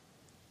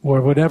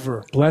 or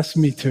whatever, bless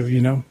me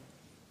to,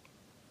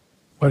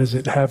 What is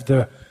it? Have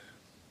the...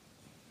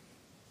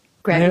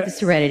 Grant me the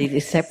serenity to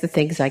accept the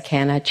things I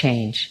cannot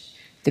change,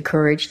 the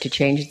courage to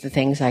change the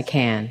things I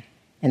can,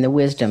 and the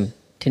wisdom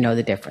to know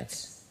the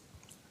difference.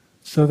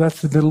 So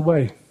that's the middle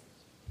way.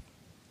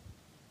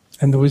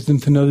 And the wisdom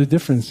to know the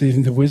difference.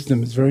 Even the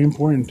wisdom is very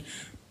important.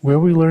 Where are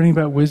we learning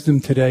about wisdom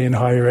today in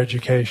higher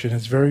education?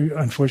 It's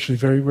unfortunately,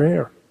 very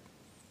rare.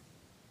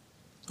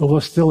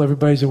 Although still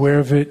everybody's aware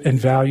of it and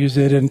values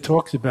it and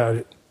talks about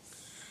it.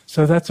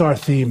 So that's our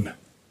theme,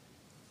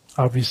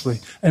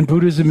 obviously. And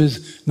Buddhism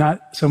is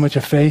not so much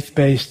a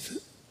faith-based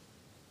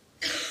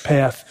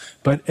path,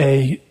 but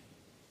a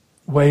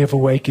way of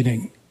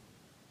awakening.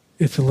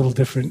 It's a little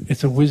different.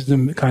 It's a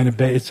wisdom kind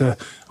of it's a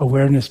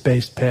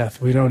awareness-based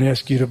path. We don't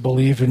ask you to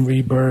believe in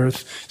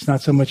rebirth. It's not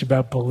so much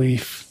about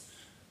belief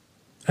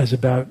as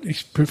about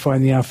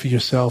finding out for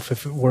yourself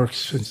if it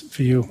works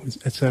for you,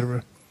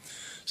 etc.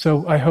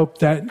 So I hope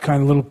that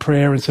kind of little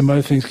prayer and some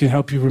other things can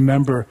help you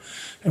remember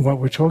and what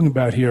we're talking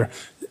about here,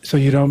 so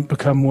you don't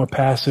become more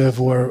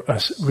passive or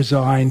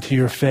resigned to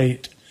your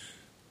fate.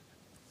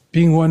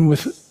 Being one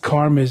with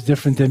karma is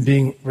different than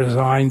being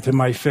resigned to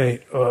my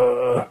fate.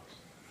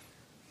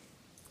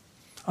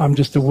 I'm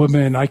just a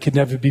woman. I could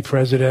never be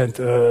president.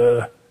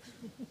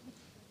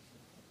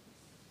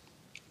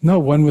 No,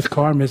 one with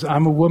karma is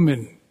I'm a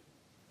woman.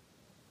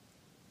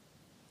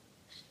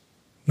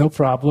 No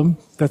problem.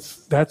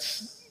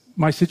 That's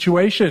my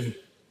situation.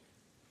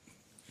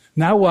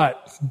 Now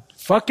what?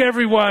 Fuck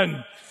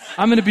everyone.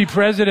 I'm going to be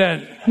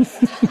president.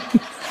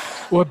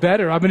 Or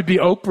better, I'm going to be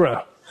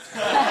Oprah.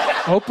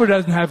 Oprah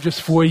doesn't have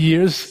just 4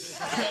 years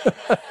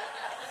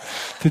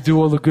to do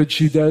all the good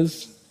she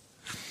does.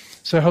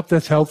 So I hope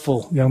that's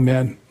helpful, young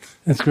man.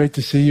 It's great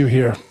to see you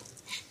here.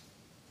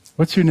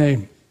 What's your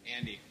name?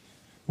 Andy.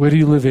 Where do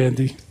you live,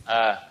 Andy?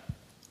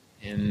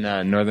 In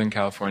Northern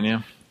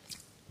California.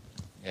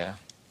 Yeah.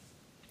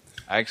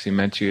 I actually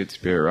met you at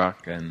Spirit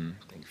Rock in,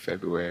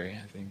 February,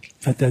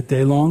 At that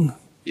day long?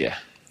 Yeah.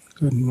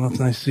 Good. Well,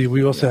 it's nice to see you.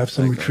 We also have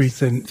some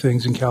retreats and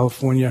things in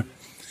California.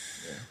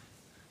 Yeah.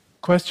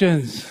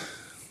 Questions?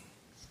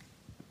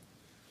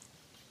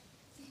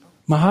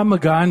 Mahatma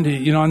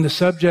Gandhi, on the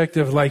subject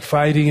of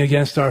fighting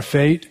against our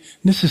fate,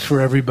 this is for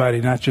everybody,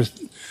 not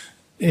just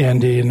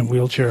Andy in a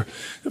wheelchair,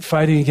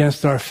 fighting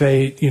against our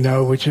fate,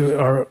 which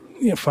are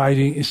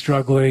fighting,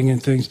 struggling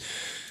and things.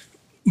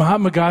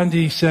 Mahatma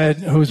Gandhi said,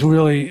 who's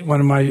really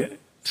one of my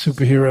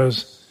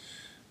superheroes,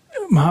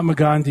 Mahatma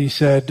Gandhi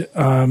said,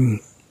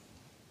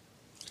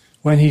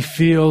 when he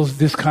feels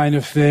this kind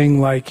of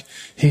thing, like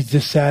he's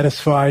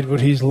dissatisfied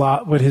with his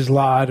lot,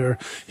 or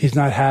he's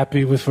not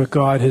happy with what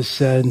God has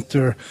sent,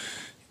 or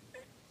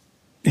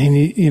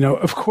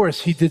of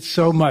course he did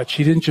so much.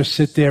 He didn't just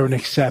sit there and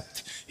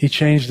accept. He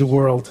changed the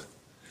world,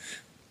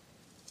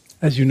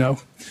 as you know.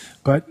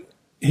 But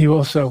he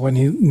also, when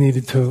he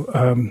needed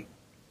to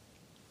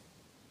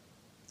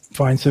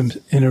find some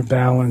inner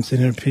balance,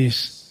 inner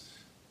peace,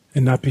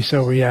 and not be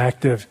so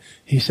reactive,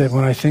 he said,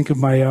 when I think of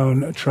my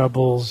own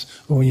troubles,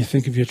 or when you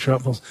think of your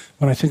troubles,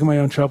 when I think of my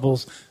own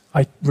troubles,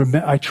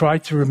 I try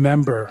to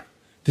remember.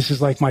 This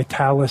is like my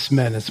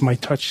talisman. It's my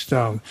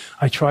touchstone.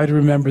 I try to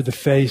remember the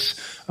face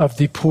of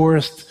the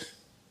poorest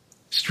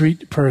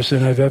street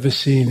person I've ever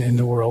seen in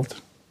the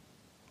world.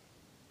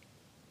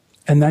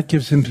 And that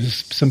gives him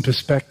some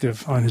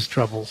perspective on his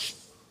troubles.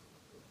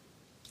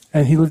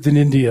 And he lived in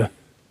India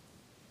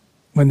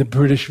when the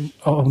British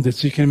owned it.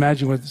 So you can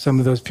imagine what some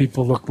of those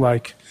people looked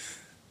like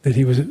that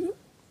he was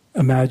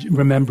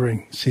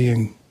remembering,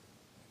 seeing.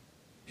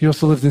 He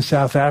also lived in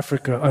South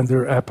Africa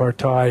under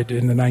apartheid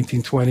in the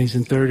 1920s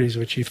and 30s,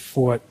 which he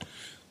fought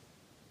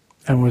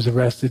and was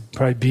arrested,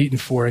 probably beaten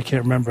for. I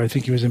can't remember. I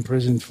think he was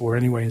imprisoned for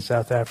anyway in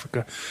South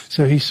Africa.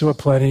 So he saw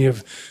plenty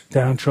of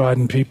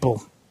downtrodden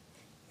people,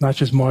 not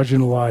just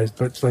marginalized,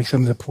 but like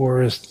some of the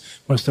poorest,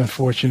 most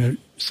unfortunate,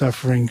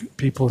 suffering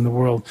people in the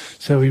world.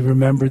 So he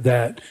remembered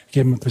that,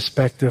 gave him a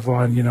perspective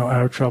on,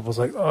 our troubles.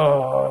 Like,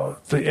 oh,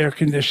 the air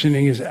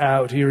conditioning is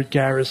out here at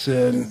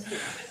Garrison.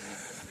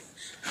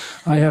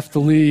 I have to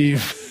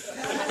leave.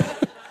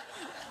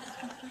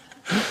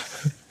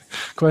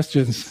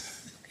 Questions?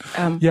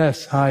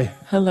 Yes, hi.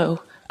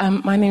 Hello.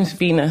 My name's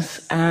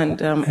Venus, and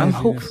Venus.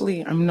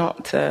 Hopefully I'm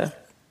not...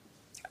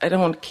 I don't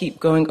want to keep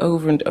going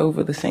over and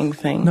over the same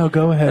thing. No,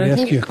 go ahead.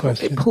 Ask your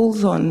question. It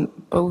pulls on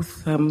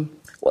both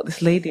what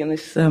this lady and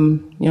this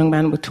young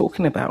man were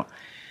talking about.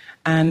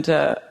 And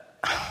so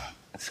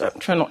I'm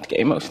trying not to get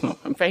emotional.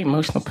 I'm a very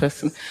emotional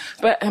person.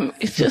 But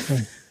it's just...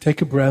 Okay.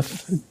 Take a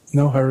breath.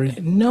 No hurry.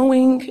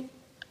 Knowing,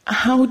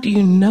 how do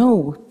you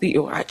know that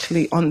you're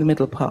actually on the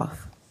middle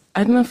path?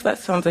 I don't know if that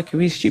sounds like a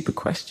really stupid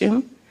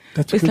question.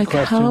 That's a good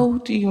question. It's like, how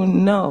do you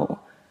know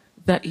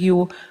that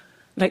you...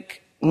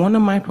 Like, one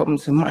of my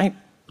problems in my...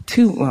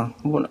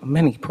 one of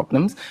many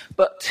problems,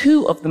 but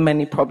two of the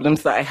many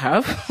problems that I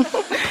have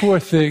poor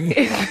thing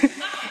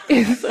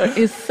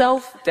is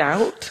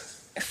self-doubt,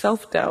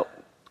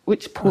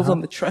 which pulls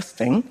on the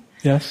trusting,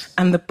 yes,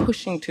 and the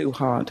pushing too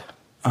hard.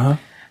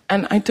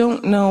 And I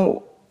don't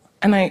know,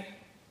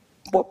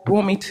 what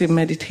brought me to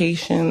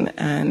meditation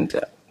and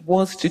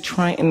was to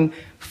try and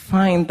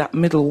find that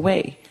middle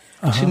way,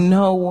 to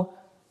know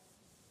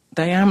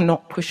that I am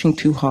not pushing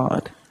too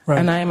hard, right,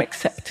 and I am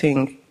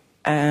accepting,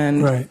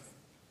 and right.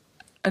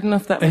 I don't know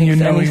if that and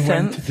makes any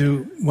sense.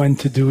 When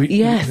to do it.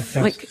 Yes,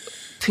 like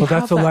to well,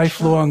 that's a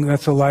lifelong.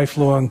 That's a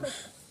lifelong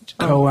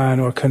koan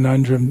or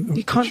conundrum.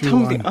 You can't tell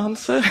me the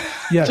answer.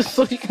 Yes, just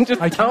so you can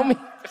just tell me.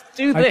 Just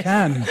do this.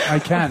 I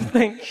can.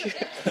 Thank you.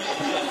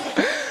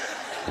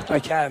 I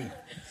can.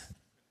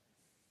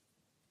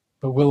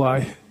 But will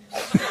I?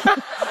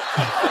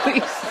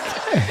 Please.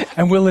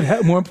 And will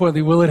it? More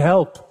importantly, will it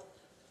help?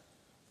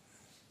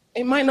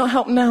 It might not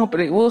help now,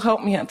 but it will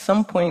help me at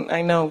some point.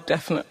 I know,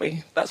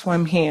 definitely. That's why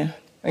I'm here.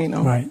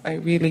 Right. I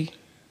really...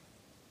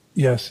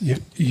 Yes,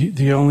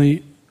 the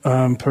only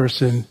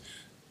person,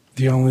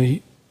 the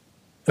only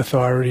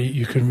authority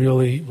you can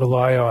really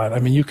rely on. I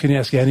mean, you can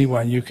ask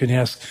anyone. You can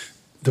ask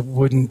the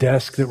wooden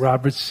desk that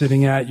Robert's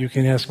sitting at. You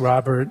can ask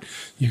Robert.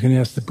 You can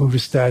ask the Buddha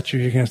statue.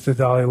 You can ask the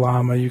Dalai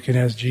Lama. You can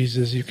ask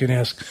Jesus. You can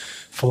ask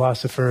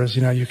philosophers.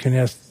 You can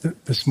ask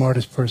the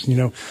smartest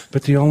person,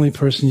 But the only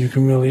person you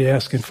can really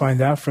ask and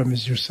find out from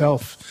is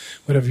yourself,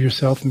 whatever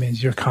yourself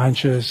means, your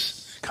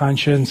conscience,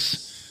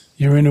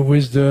 your inner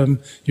wisdom,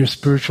 your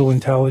spiritual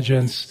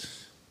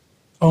intelligence.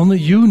 Only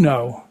you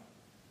know,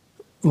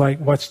 like,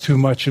 what's too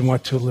much and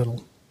what too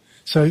little.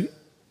 So,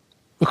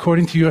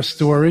 according to your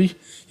story,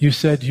 you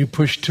said you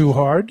pushed too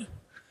hard.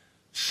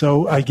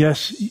 So I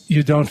guess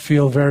you don't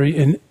feel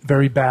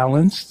very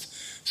balanced.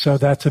 So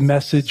that's a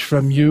message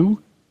from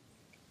you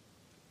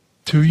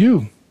to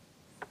you.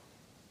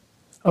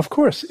 Of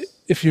course,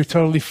 if you're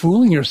totally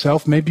fooling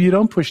yourself, maybe you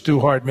don't push too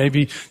hard.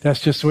 Maybe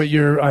that's just what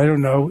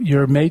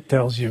your mate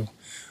tells you,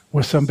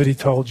 or somebody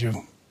told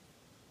you.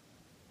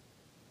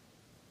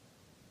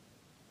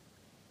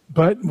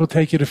 But we'll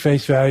take it at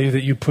face value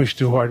that you push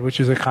too hard, which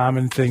is a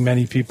common thing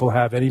many people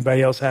have.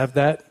 Anybody else have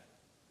that?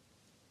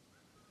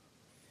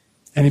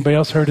 Anybody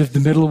else heard of the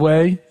middle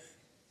way?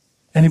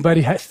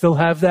 Anybody still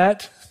have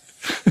that?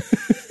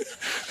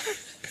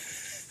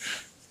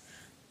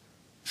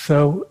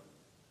 So,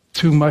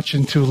 too much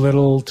and too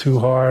little, too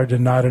hard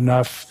and not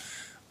enough.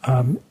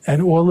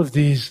 And all of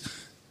these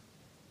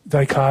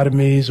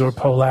dichotomies or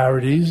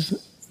polarities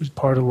is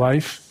part of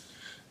life.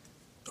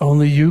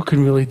 Only you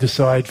can really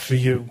decide for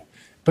you.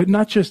 But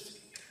not just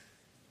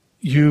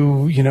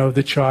you,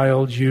 the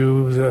child,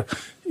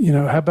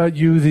 how about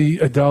you, the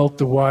adult,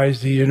 the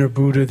wise, the inner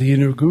Buddha, the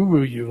inner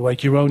guru you?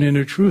 Like your own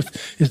inner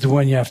truth is the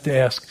one you have to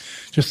ask.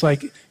 Just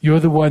like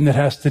you're the one that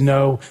has to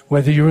know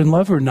whether you're in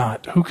love or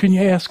not. Who can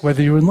you ask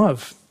whether you're in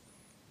love?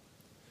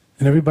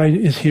 And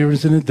everybody is here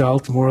as an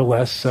adult, more or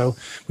less, so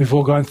we've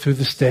all gone through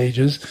the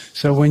stages.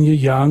 So when you're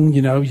young,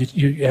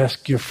 you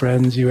ask your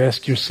friends, you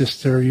ask your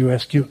sister, you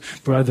ask your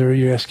brother,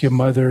 you ask your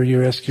mother,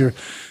 you ask your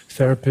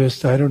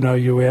therapist, I don't know,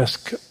 you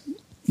ask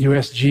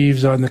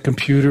Jeeves on the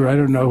computer, I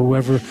don't know,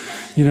 whoever,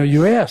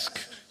 you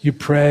ask. You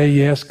pray,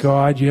 you ask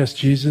God, you ask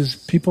Jesus.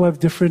 People have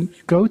different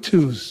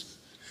go-tos.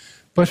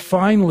 But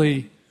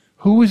finally,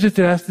 who is it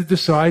that has to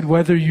decide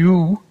whether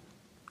you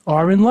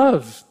are in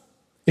love?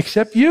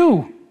 Except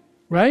you,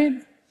 right?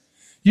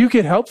 You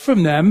get help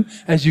from them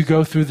as you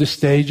go through the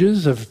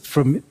stages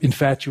from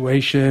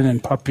infatuation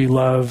and puppy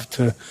love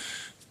to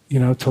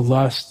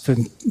lust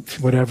and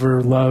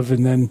whatever love,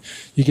 and then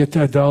you get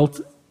to adult,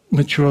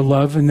 mature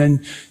love, and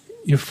then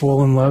you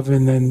fall in love,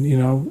 and then,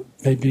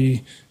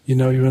 maybe you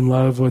know you're in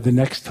love, or the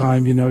next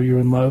time you know you're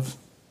in love.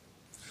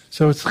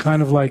 So it's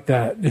kind of like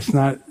that. It's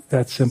not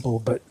that simple.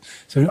 But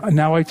so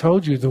now I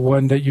told you the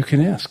one that you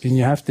can ask, and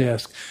you have to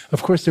ask.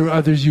 Of course, there are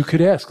others you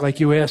could ask, like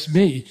you asked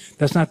me.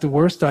 That's not the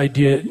worst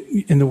idea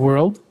in the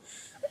world.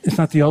 It's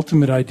not the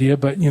ultimate idea,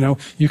 but you know,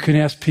 you can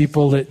ask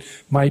people that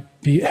might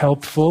be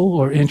helpful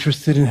or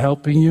interested in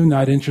helping you,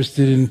 not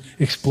interested in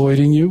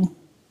exploiting you.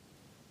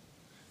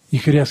 You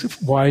could ask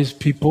wise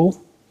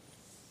people.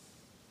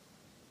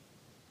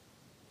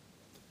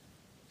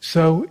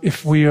 So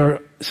if we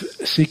are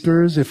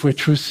seekers, if we're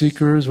truth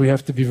seekers, we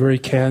have to be very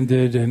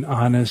candid and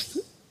honest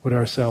with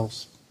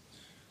ourselves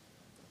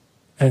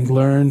and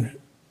learn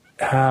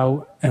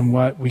how and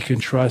what we can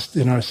trust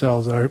in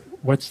ourselves.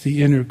 What's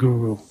the inner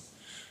guru?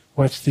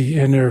 What's the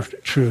inner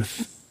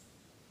truth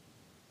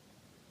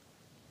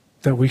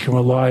that we can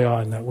rely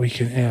on, that we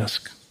can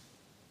ask?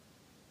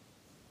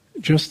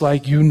 Just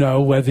like you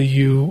know whether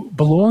you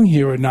belong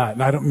here or not.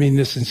 And I don't mean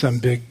this in some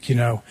big,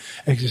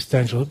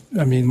 existential.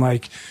 I mean,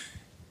 like,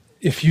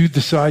 if you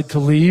decide to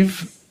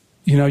leave,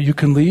 you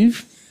can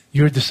leave.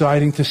 You're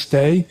deciding to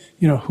stay.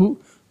 Who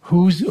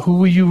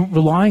are you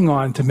relying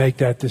on to make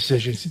that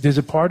decision? There's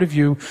a part of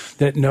you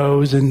that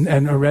knows and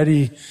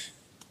already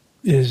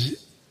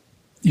is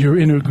your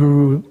inner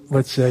guru,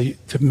 let's say,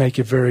 to make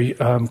it very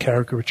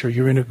caricature,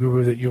 your inner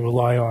guru that you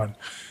rely on,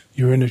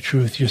 your inner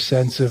truth, your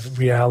sense of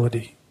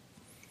reality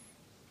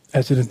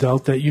as an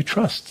adult that you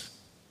trust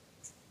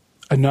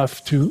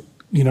enough to,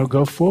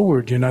 go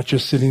forward. You're not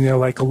just sitting there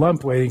like a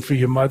lump waiting for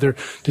your mother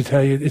to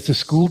tell you it's a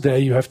school day,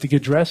 you have to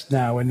get dressed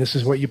now, and this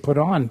is what you put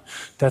on.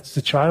 That's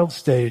the child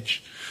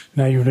stage.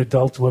 Now you're an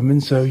adult woman,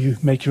 so you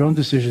make your own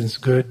decisions,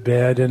 good,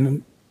 bad,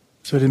 and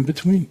sort of in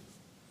between.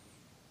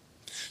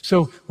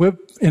 So we're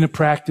in a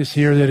practice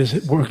here that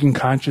is working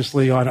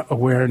consciously on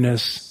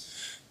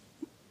awareness,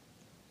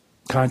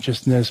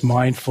 consciousness,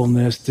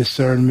 mindfulness,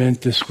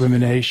 discernment,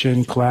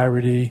 discrimination,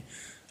 clarity,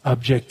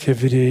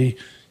 objectivity,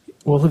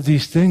 all of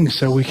these things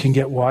so we can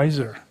get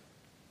wiser.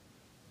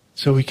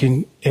 So we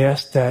can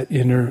ask that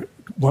inner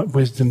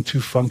wisdom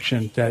to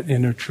function, that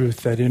inner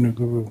truth, that inner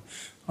guru,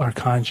 our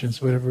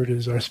conscience, whatever it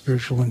is, our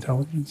spiritual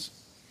intelligence.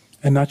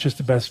 And not just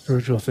about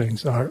spiritual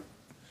things, our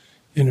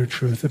inner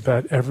truth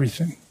about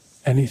everything.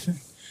 Anything.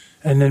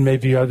 And then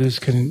maybe others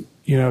can,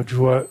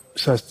 draw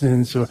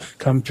sustenance or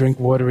come drink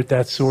water at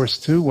that source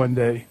too one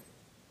day.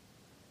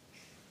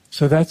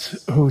 So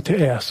that's who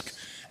to ask.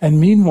 And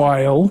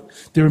meanwhile,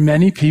 there are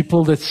many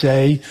people that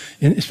say,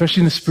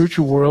 especially in the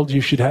spiritual world,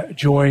 you should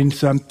join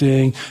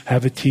something,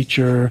 have a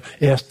teacher,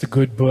 ask the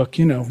good book.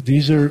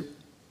 These are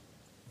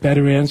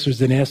better answers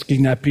than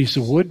asking that piece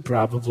of wood,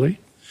 probably.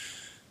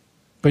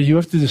 But you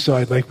have to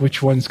decide,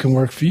 which ones can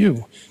work for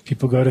you.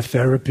 People go to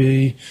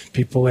therapy,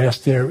 people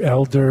ask their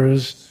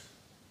elders,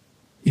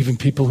 even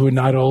people who are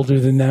not older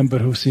than them,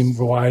 but who seem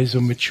wise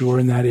or mature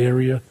in that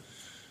area,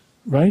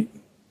 right?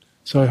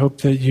 So I hope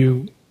that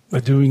you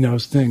are doing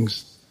those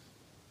things.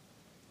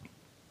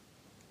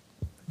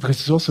 Because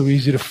it's also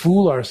easy to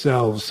fool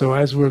ourselves. So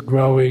as we're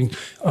growing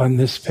on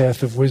this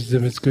path of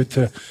wisdom, it's good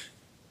to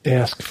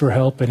ask for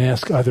help and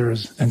ask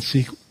others and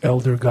seek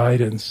elder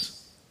guidance.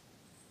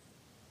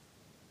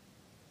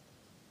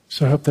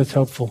 So I hope that's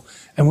helpful.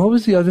 And what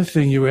was the other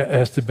thing you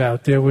asked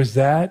about? There was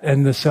that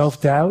and the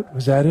self-doubt.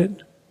 Was that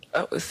it?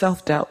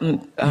 Self-doubt.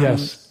 And,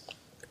 yes.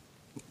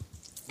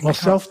 Well,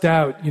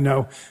 self-doubt,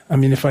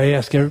 if I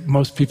ask,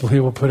 most people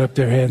here will put up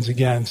their hands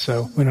again,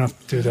 so we don't have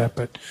to do that.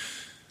 But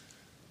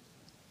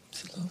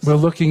we're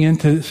looking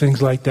into things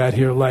like that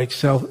here, like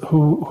self.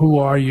 Who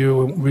are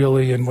you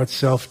really, and what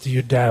self do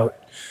you doubt?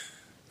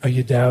 Are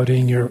you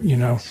doubting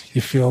you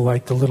feel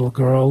like the little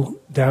girl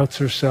doubts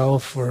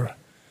herself, or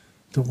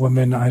the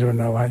woman, I don't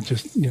know, I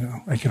just,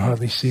 I can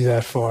hardly see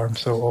that far, I'm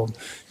so old.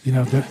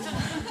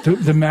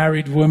 The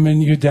married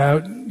woman, you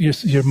doubt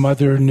your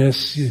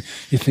motherness, you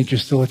think you're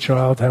still a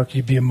child, how can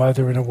you be a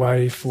mother and a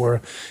wife,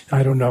 or,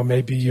 I don't know,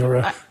 maybe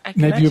you're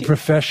you're a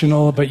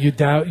professional, but you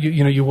doubt,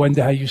 you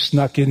wonder how you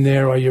snuck in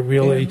there, are you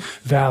really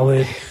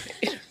valid?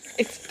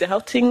 It's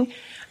doubting,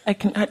 I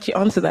can actually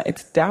answer that,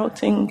 it's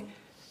doubting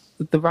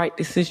the right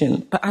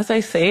decision. But as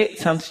I say it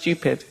sounds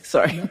stupid,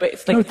 sorry, but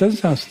it's like... No, it doesn't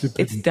sound stupid.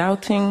 It's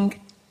doubting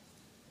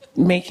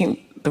making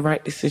the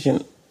right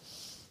decision.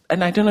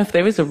 And I don't know if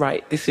there is a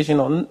right decision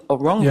or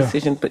wrong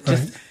decision, but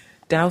just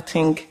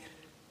doubting,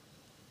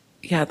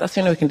 that's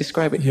the only way I can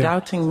describe it,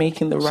 doubting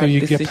making the right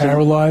decision. So you get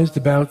paralyzed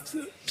about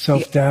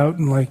self-doubt,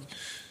 and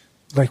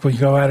like when you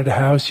go out of the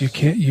house,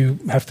 you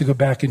have to go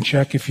back and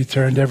check if you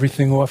turned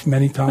everything off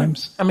many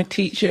times? I'm a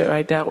teacher.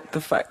 I doubt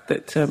the fact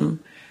that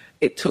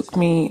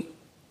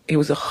it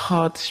was a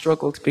hard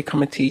struggle to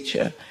become a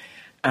teacher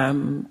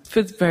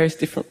for various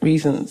different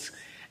reasons.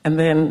 And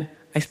then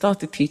I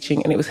started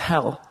teaching, and it was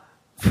hell.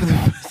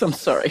 I'm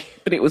sorry,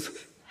 but it was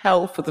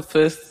hell for the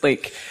first,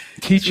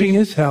 Teaching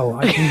is hell.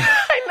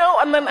 I know,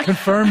 and then...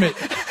 Confirm it.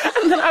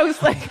 And then I was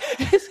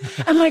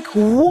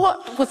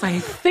what was I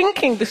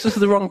thinking? This was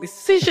the wrong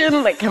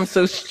decision, I'm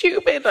so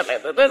stupid.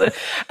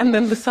 And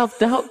then the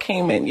self-doubt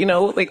came in,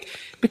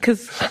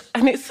 because,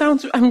 and it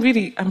sounds,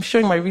 I'm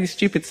showing my really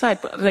stupid side,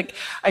 but like,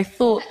 I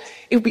thought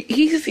it would be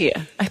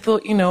easier. I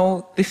thought,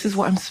 this is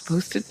what I'm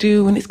supposed to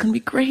do and it's going to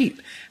be great.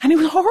 And it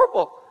was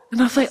horrible.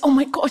 And I was like, oh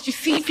my gosh, you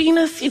see,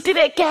 Venus, you did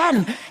it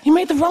again. You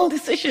made the wrong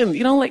decision.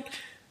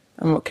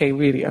 I'm okay,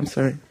 really, I'm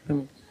sorry.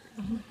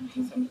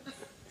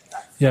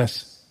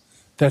 Yes.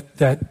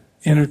 That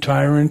inner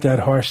tyrant, that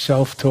harsh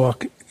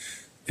self-talk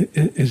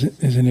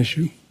is an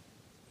issue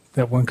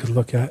that one could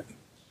look at.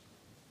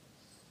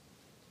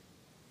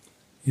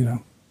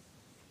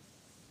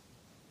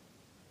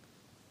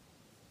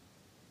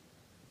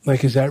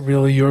 Like, is that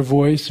really your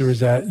voice, or is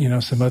that,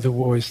 some other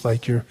voice,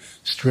 like your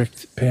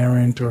strict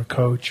parent or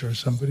coach or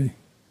somebody?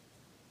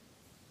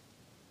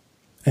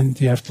 And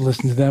do you have to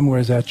listen to them, or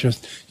is that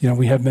just,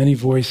 we have many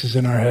voices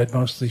in our head,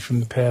 mostly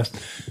from the past.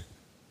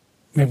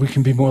 Maybe we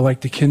can be more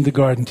like the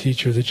kindergarten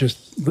teacher that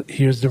just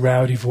hears the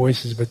rowdy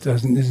voices but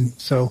isn't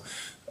so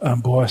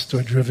bossed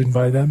or driven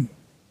by them.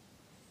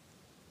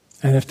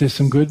 And if there's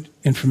some good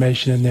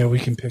information in there, we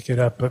can pick it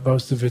up, but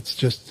most of it's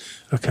just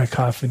a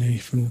cacophony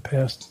from the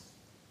past.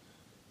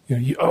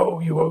 You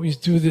always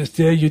do this.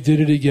 There, you did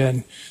it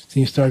again. So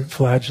you start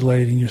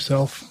flagellating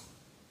yourself.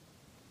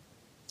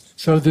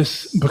 So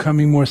this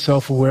becoming more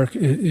self-aware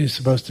is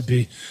supposed to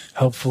be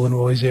helpful in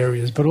all these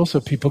areas. But also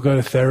people go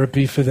to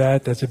therapy for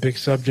that. That's a big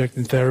subject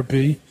in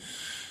therapy.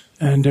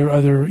 And there are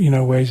other,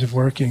 ways of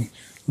working,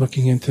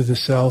 looking into the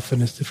self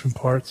and its different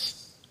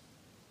parts.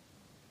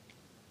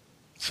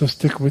 So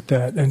stick with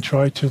that and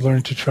try to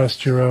learn to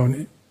trust your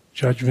own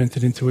judgment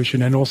and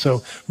intuition, and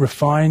also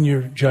refine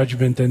your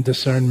judgment and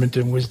discernment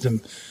and wisdom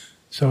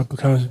so it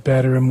becomes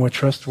better and more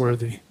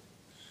trustworthy.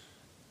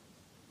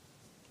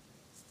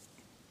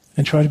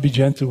 And try to be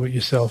gentle with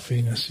yourself,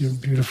 Venus. You're a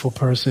beautiful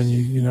person.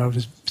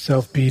 Just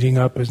self-beating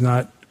up is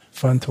not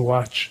fun to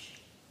watch.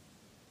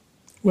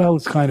 Well,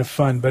 it's kind of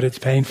fun, but it's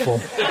painful.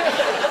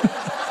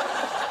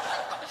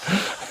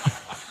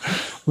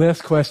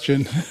 Last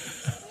question.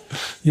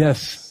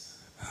 Yes.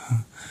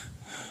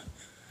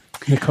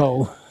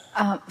 Nicole.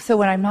 So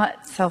when I'm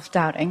not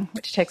self-doubting,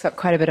 which takes up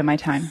quite a bit of my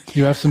time.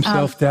 You have some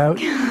self-doubt?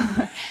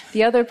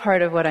 The other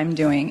part of what I'm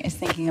doing is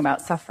thinking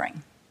about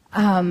suffering.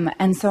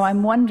 And so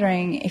I'm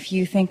wondering if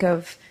you think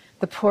of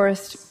the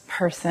poorest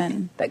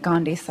person that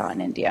Gandhi saw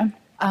in India,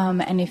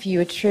 and if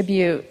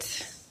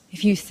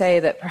you say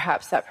that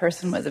perhaps that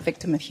person was a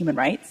victim of human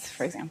rights,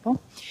 for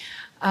example,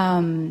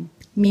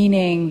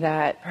 meaning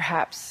that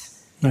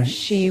perhaps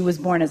she was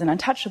born as an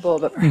untouchable,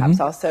 but perhaps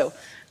also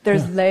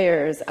there's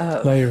layers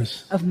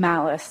of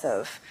malice,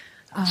 of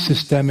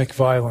systemic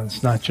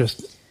violence, not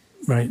just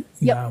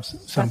now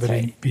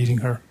somebody beating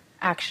her.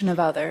 Action of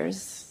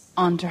others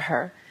onto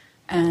her.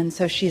 And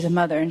so she's a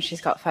mother and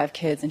she's got 5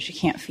 kids and she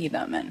can't feed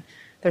them and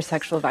there's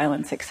sexual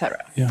violence,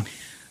 etc. Yeah.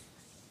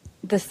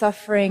 The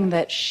suffering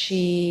that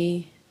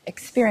she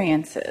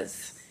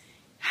experiences,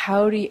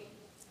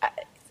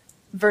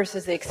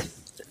 versus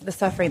the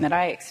suffering that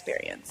I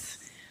experience,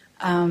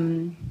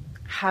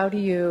 how do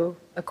you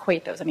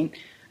equate those? I mean,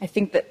 I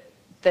think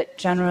that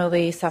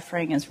generally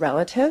suffering is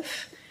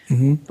relative,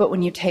 but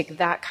when you take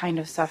that kind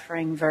of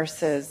suffering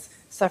versus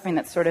suffering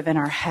that's sort of in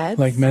our heads.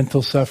 Like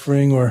mental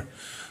suffering or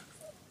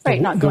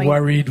the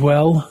worried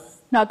well?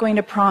 Not going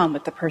to prom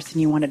with the person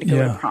you wanted to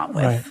go to prom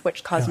with,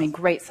 which caused me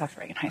great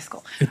suffering in high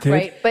school. It did?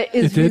 Right? But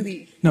it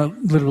did? No,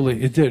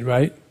 literally, it did,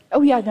 right?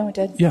 Oh, yeah, no, it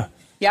did. Yeah.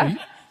 Yeah?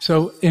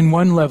 So in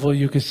one level,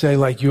 you could say,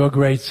 like, your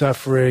great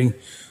suffering,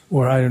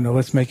 or I don't know,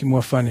 let's make it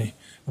more funny.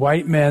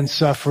 White man's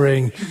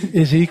suffering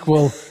is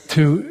equal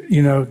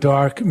to,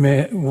 dark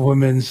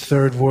woman's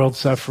third world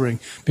suffering,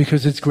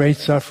 because it's great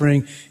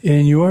suffering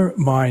in your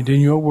mind,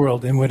 in your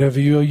world, in whatever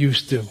you're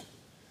used to.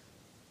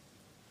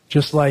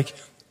 Just like,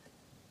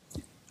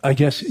 I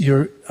guess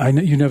I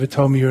know you never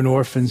told me you're an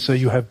orphan, so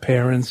you have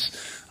parents.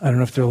 I don't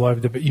know if they're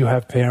alive, but you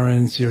have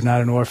parents, you're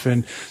not an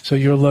orphan. So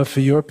your love for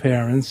your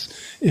parents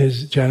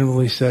is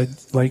generally said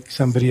like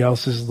somebody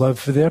else's love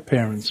for their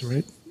parents,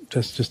 right?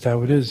 That's just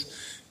how it is,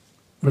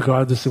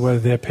 regardless of whether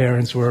their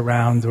parents were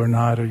around or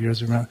not, or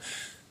yours around.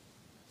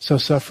 So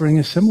suffering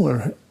is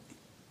similar,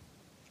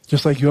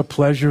 just like your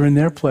pleasure and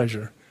their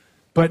pleasure.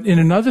 But in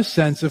another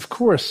sense, of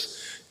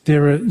course,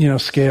 there are,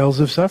 scales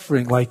of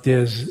suffering. Like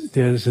there's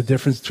a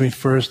difference between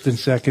first and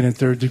second and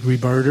third degree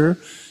murder.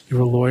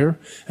 You're a lawyer.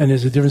 And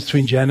there's a difference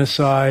between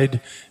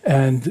genocide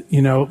and,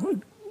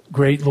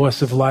 great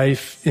loss of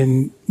life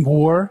in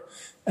war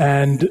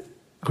and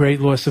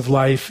great loss of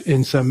life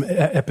in some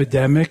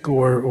epidemic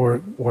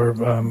or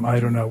I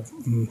don't know,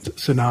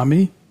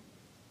 tsunami.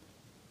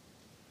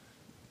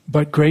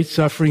 But great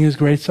suffering is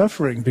great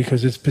suffering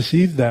because it's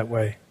perceived that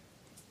way.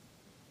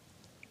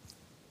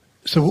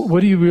 So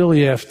what are you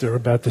really after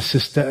about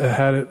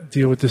how to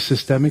deal with the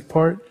systemic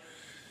part?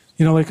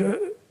 Like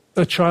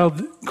a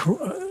child,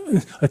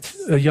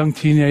 a young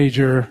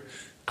teenager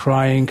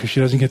crying because she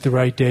doesn't get the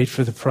right date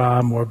for the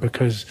prom, or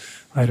because,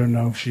 I don't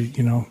know, she,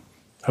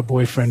 her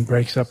boyfriend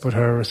breaks up with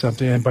her or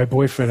something. And by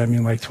boyfriend, I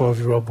mean like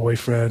 12-year-old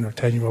boyfriend or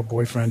 10-year-old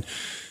boyfriend,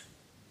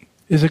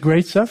 is a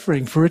great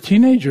suffering for a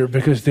teenager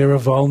because they're a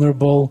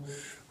vulnerable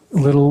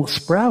little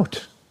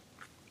sprout.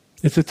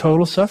 It's a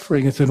total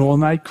suffering. It's an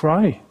all-night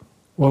cry,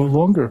 or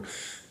longer.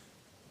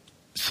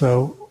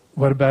 So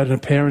what about a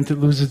parent that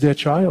loses their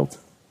child?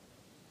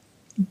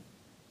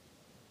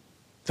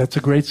 That's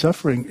a great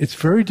suffering. It's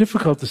very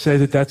difficult to say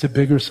that that's a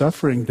bigger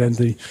suffering than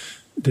the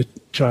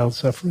child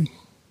suffering.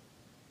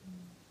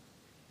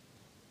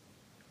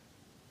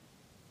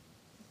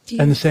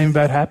 And the same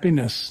about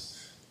happiness.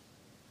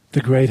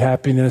 The great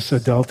happiness,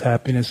 adult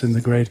happiness, and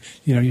the great,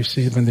 you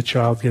see when the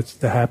child gets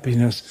the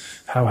happiness,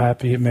 how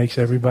happy it makes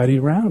everybody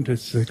around.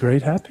 It's a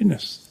great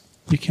happiness.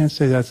 You can't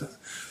say that's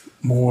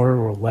more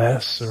or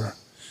less, or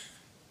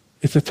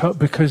it's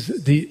because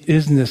the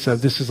isness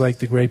of this is like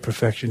the great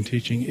perfection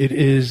teaching. It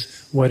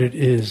is what it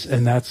is,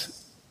 and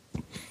that's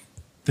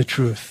the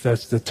truth.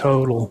 That's the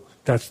total.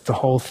 That's the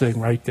whole thing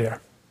right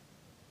there.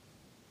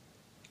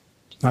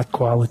 Not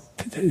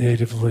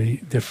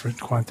qualitatively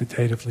different,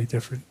 quantitatively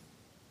different.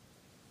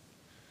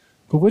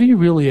 But what are you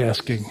really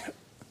asking?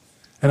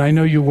 And I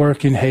know you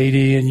work in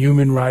Haiti and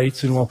human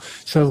rights and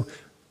so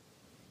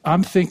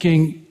I'm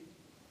thinking,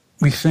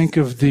 we think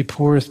of the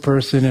poorest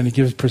person and it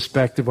gives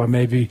perspective on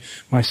maybe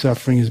my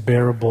suffering is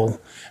bearable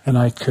and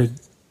I could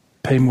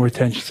pay more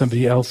attention to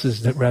somebody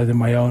else's rather than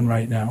my own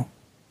right now.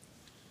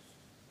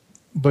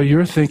 But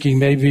you're thinking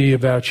maybe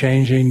about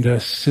changing the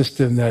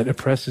system that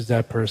oppresses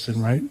that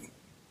person, right?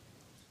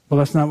 Well,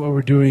 that's not what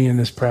we're doing in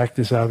this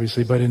practice,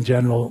 obviously, but in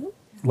general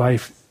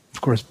life, of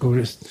course,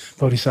 Buddhist,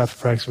 Bodhisattva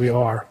practice, we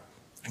are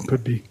and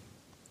could be.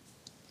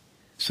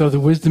 So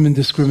the wisdom and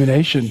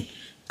discrimination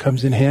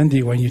comes in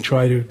handy when you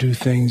try to do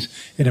things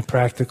in a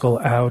practical,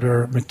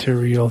 outer,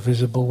 material,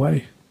 visible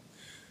way.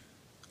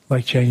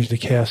 Like change the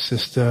caste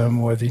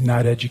system or the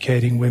not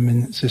educating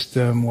women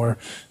system or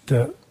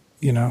the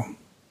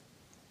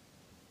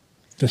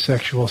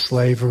sexual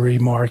slavery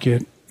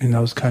market in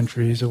those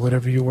countries or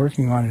whatever you're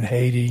working on in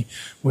Haiti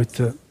with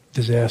the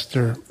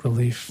disaster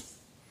relief.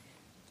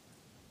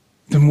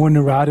 The more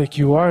neurotic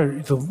you are,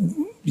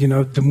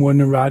 the more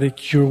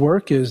neurotic your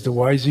work is, the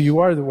wiser you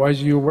are, the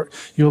wiser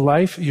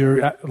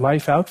your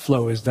life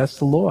outflow is. That's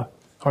the law.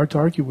 Hard to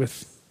argue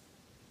with.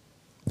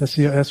 That's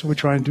what we're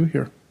trying to do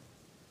here.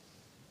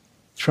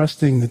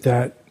 Trusting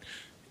that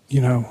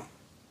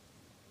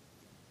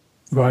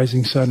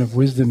rising sun of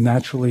wisdom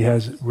naturally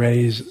has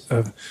rays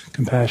of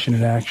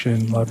compassionate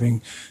action,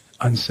 loving,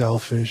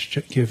 unselfish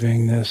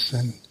givingness,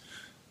 and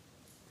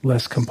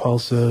less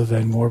compulsive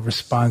and more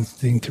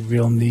responding to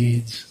real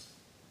needs.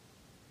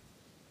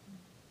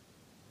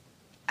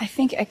 I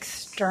think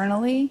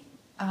externally,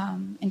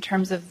 in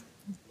terms of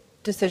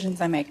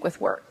decisions I make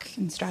with work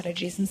and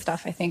strategies and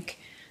stuff, I think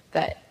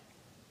that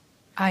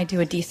I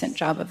do a decent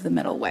job of the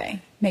middle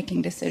way,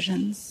 making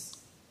decisions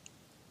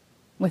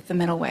with the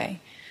middle way.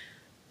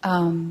 But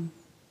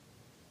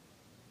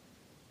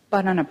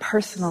on a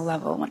personal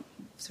level,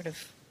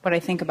 what I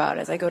think about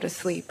as I go to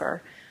sleep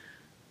or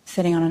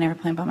sitting on an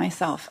airplane by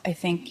myself, I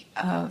think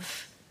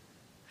of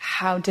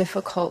how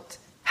difficult,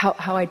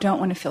 how I don't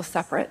want to feel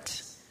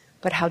separate,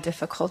 but how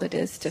difficult it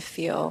is to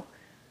feel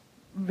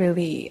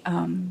really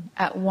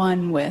at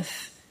one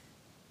with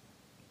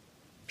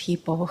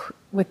people,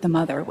 with the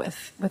mother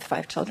with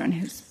 5 children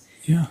who's...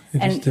 Yeah,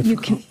 it is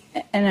difficult.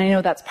 And I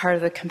know that's part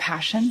of the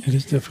compassion. It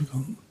is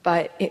difficult.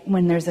 But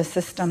when there's a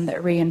system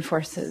that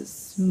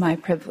reinforces my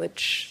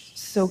privilege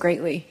so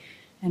greatly,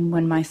 and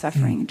when my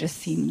suffering just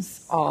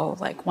seems all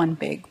like one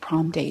big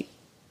prom date,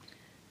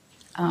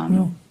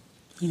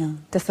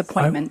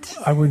 disappointment.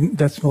 I wouldn't.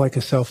 That's more like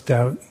a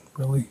self-doubt,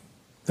 really.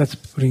 That's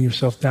putting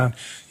yourself down.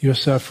 Your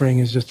suffering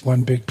is just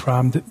one big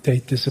prom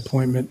date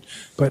disappointment,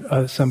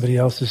 but somebody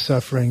else's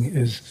suffering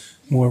is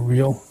more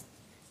real.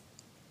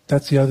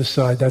 That's the other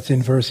side. That's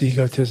inverse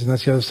egotism.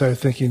 That's the other side of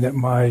thinking that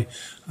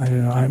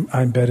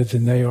I'm better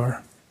than they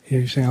are. Here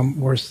you're saying I'm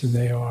worse than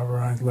they are, or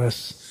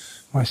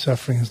my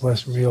suffering is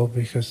less real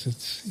because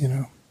it's,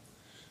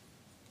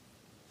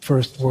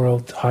 first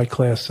world, high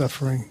class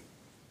suffering.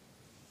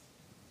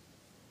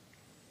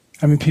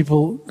 I mean,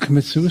 people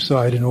commit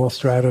suicide in all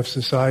strata of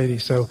society.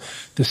 So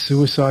the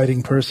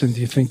suiciding person, do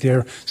you think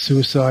they're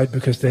suicide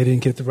because they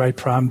didn't get the right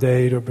prom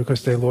date or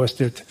because they lost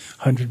their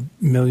 $100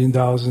 million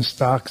in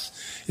stocks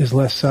is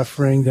less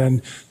suffering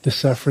than the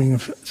suffering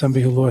of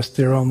somebody who lost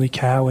their only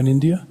cow in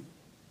India?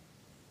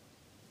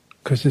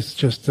 Because it's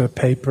just a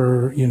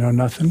paper,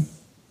 nothing.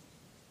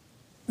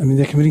 I mean,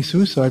 they're committing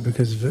suicide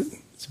because of it.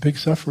 It's a big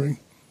suffering.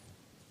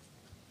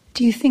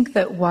 Do you think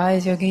that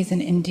wise yogis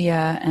in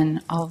India and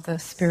all the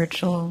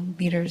spiritual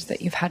leaders that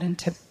you've had in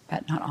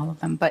Tibet, not all of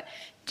them, but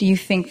do you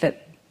think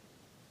that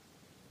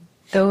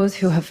those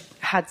who have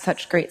had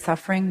such great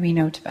suffering, we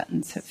know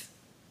Tibetans have,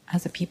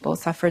 as a people,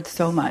 suffered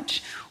so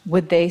much,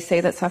 would they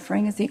say that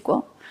suffering is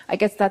equal? I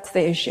guess that's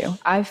the issue.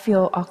 I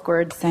feel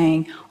awkward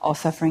saying all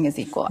suffering is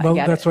equal. Well,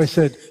 that's why I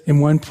said, in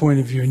one point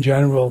of view, in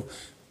general,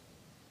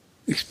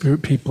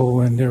 people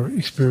and their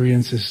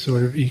experience is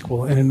sort of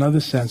equal. In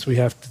another sense, we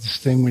have to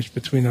distinguish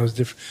between those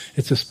different...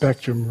 It's a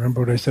spectrum.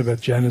 Remember what I said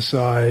about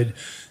genocide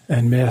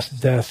and mass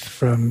death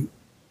from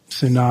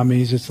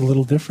tsunamis? It's a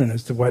little different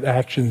as to what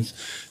actions,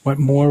 what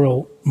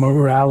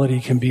morality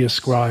can be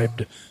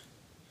ascribed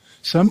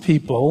Some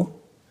people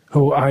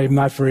who I am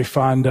not very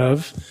fond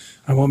of,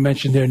 I won't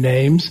mention their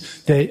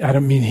names, I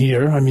don't mean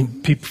here, I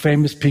mean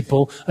famous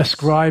people,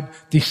 ascribe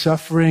the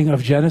suffering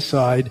of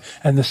genocide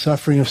and the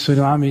suffering of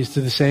tsunamis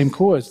to the same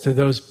cause, to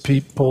those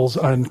people's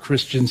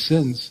unchristian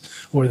sins,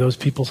 or those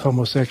people's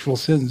homosexual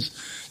sins.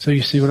 So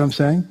you see what I'm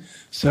saying?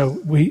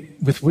 So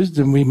with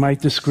wisdom, we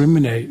might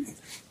discriminate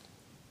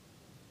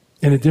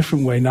in a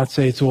different way, not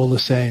say it's all the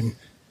same.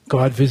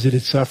 God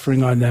visited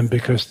suffering on them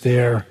because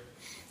they're,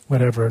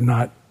 whatever,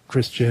 not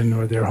Christian,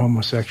 or they're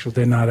homosexual,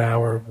 they're not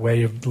our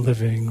way of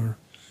living.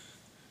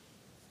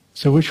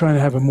 So we're trying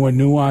to have a more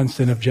nuanced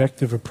and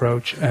objective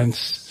approach and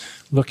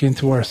look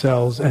into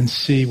ourselves and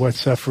see what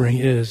suffering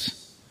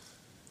is,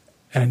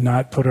 and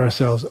not put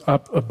ourselves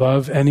up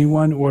above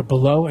anyone or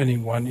below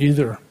anyone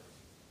either.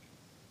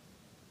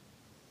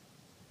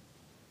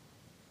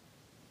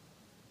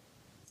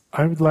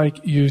 I would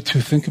like you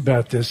to think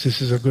about this.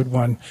 This is a good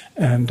one.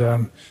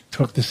 And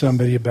talk to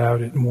somebody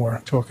about it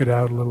more. Talk it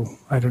out a little.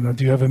 I don't know.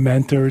 Do you have a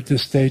mentor at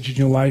this stage in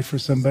your life or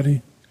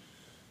somebody?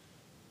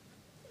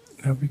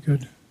 That would be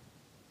good,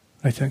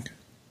 I think.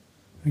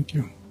 Thank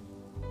you.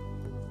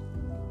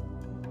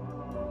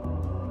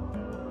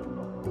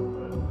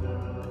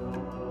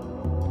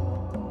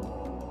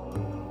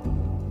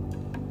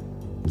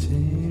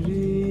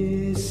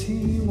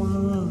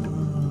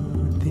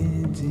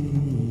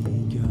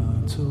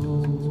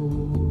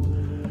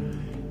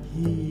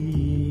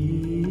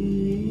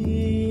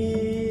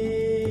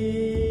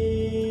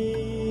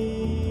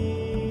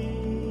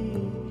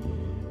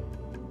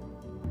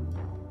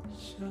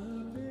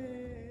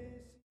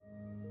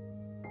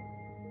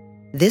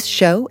 This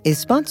show is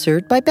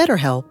sponsored by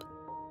BetterHelp.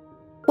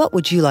 What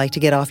would you like to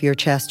get off your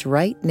chest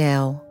right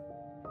now?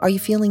 Are you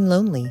feeling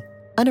lonely,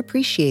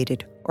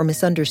 unappreciated, or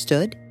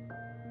misunderstood?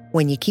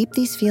 When you keep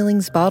these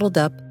feelings bottled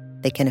up,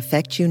 they can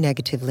affect you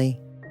negatively.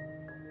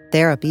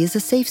 Therapy is a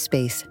safe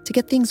space to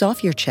get things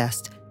off your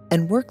chest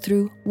and work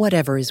through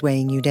whatever is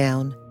weighing you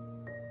down.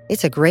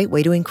 It's a great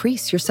way to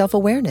increase your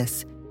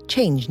self-awareness,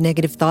 change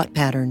negative thought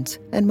patterns,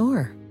 and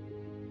more.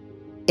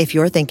 If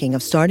you're thinking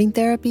of starting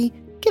therapy,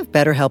 give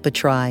BetterHelp a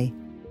try.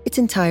 It's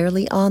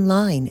entirely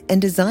online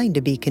and designed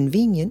to be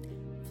convenient,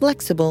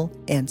 flexible,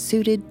 and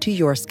suited to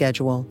your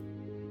schedule.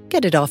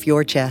 Get it off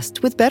your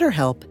chest with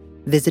BetterHelp.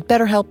 Visit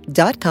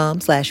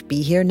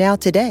BetterHelp.com/BeHereNow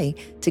today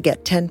to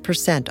get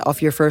 10%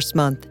 off your first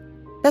month.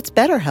 That's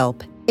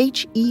BetterHelp,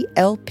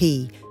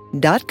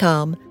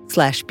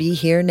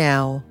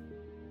 HELP.com/BeHereNow.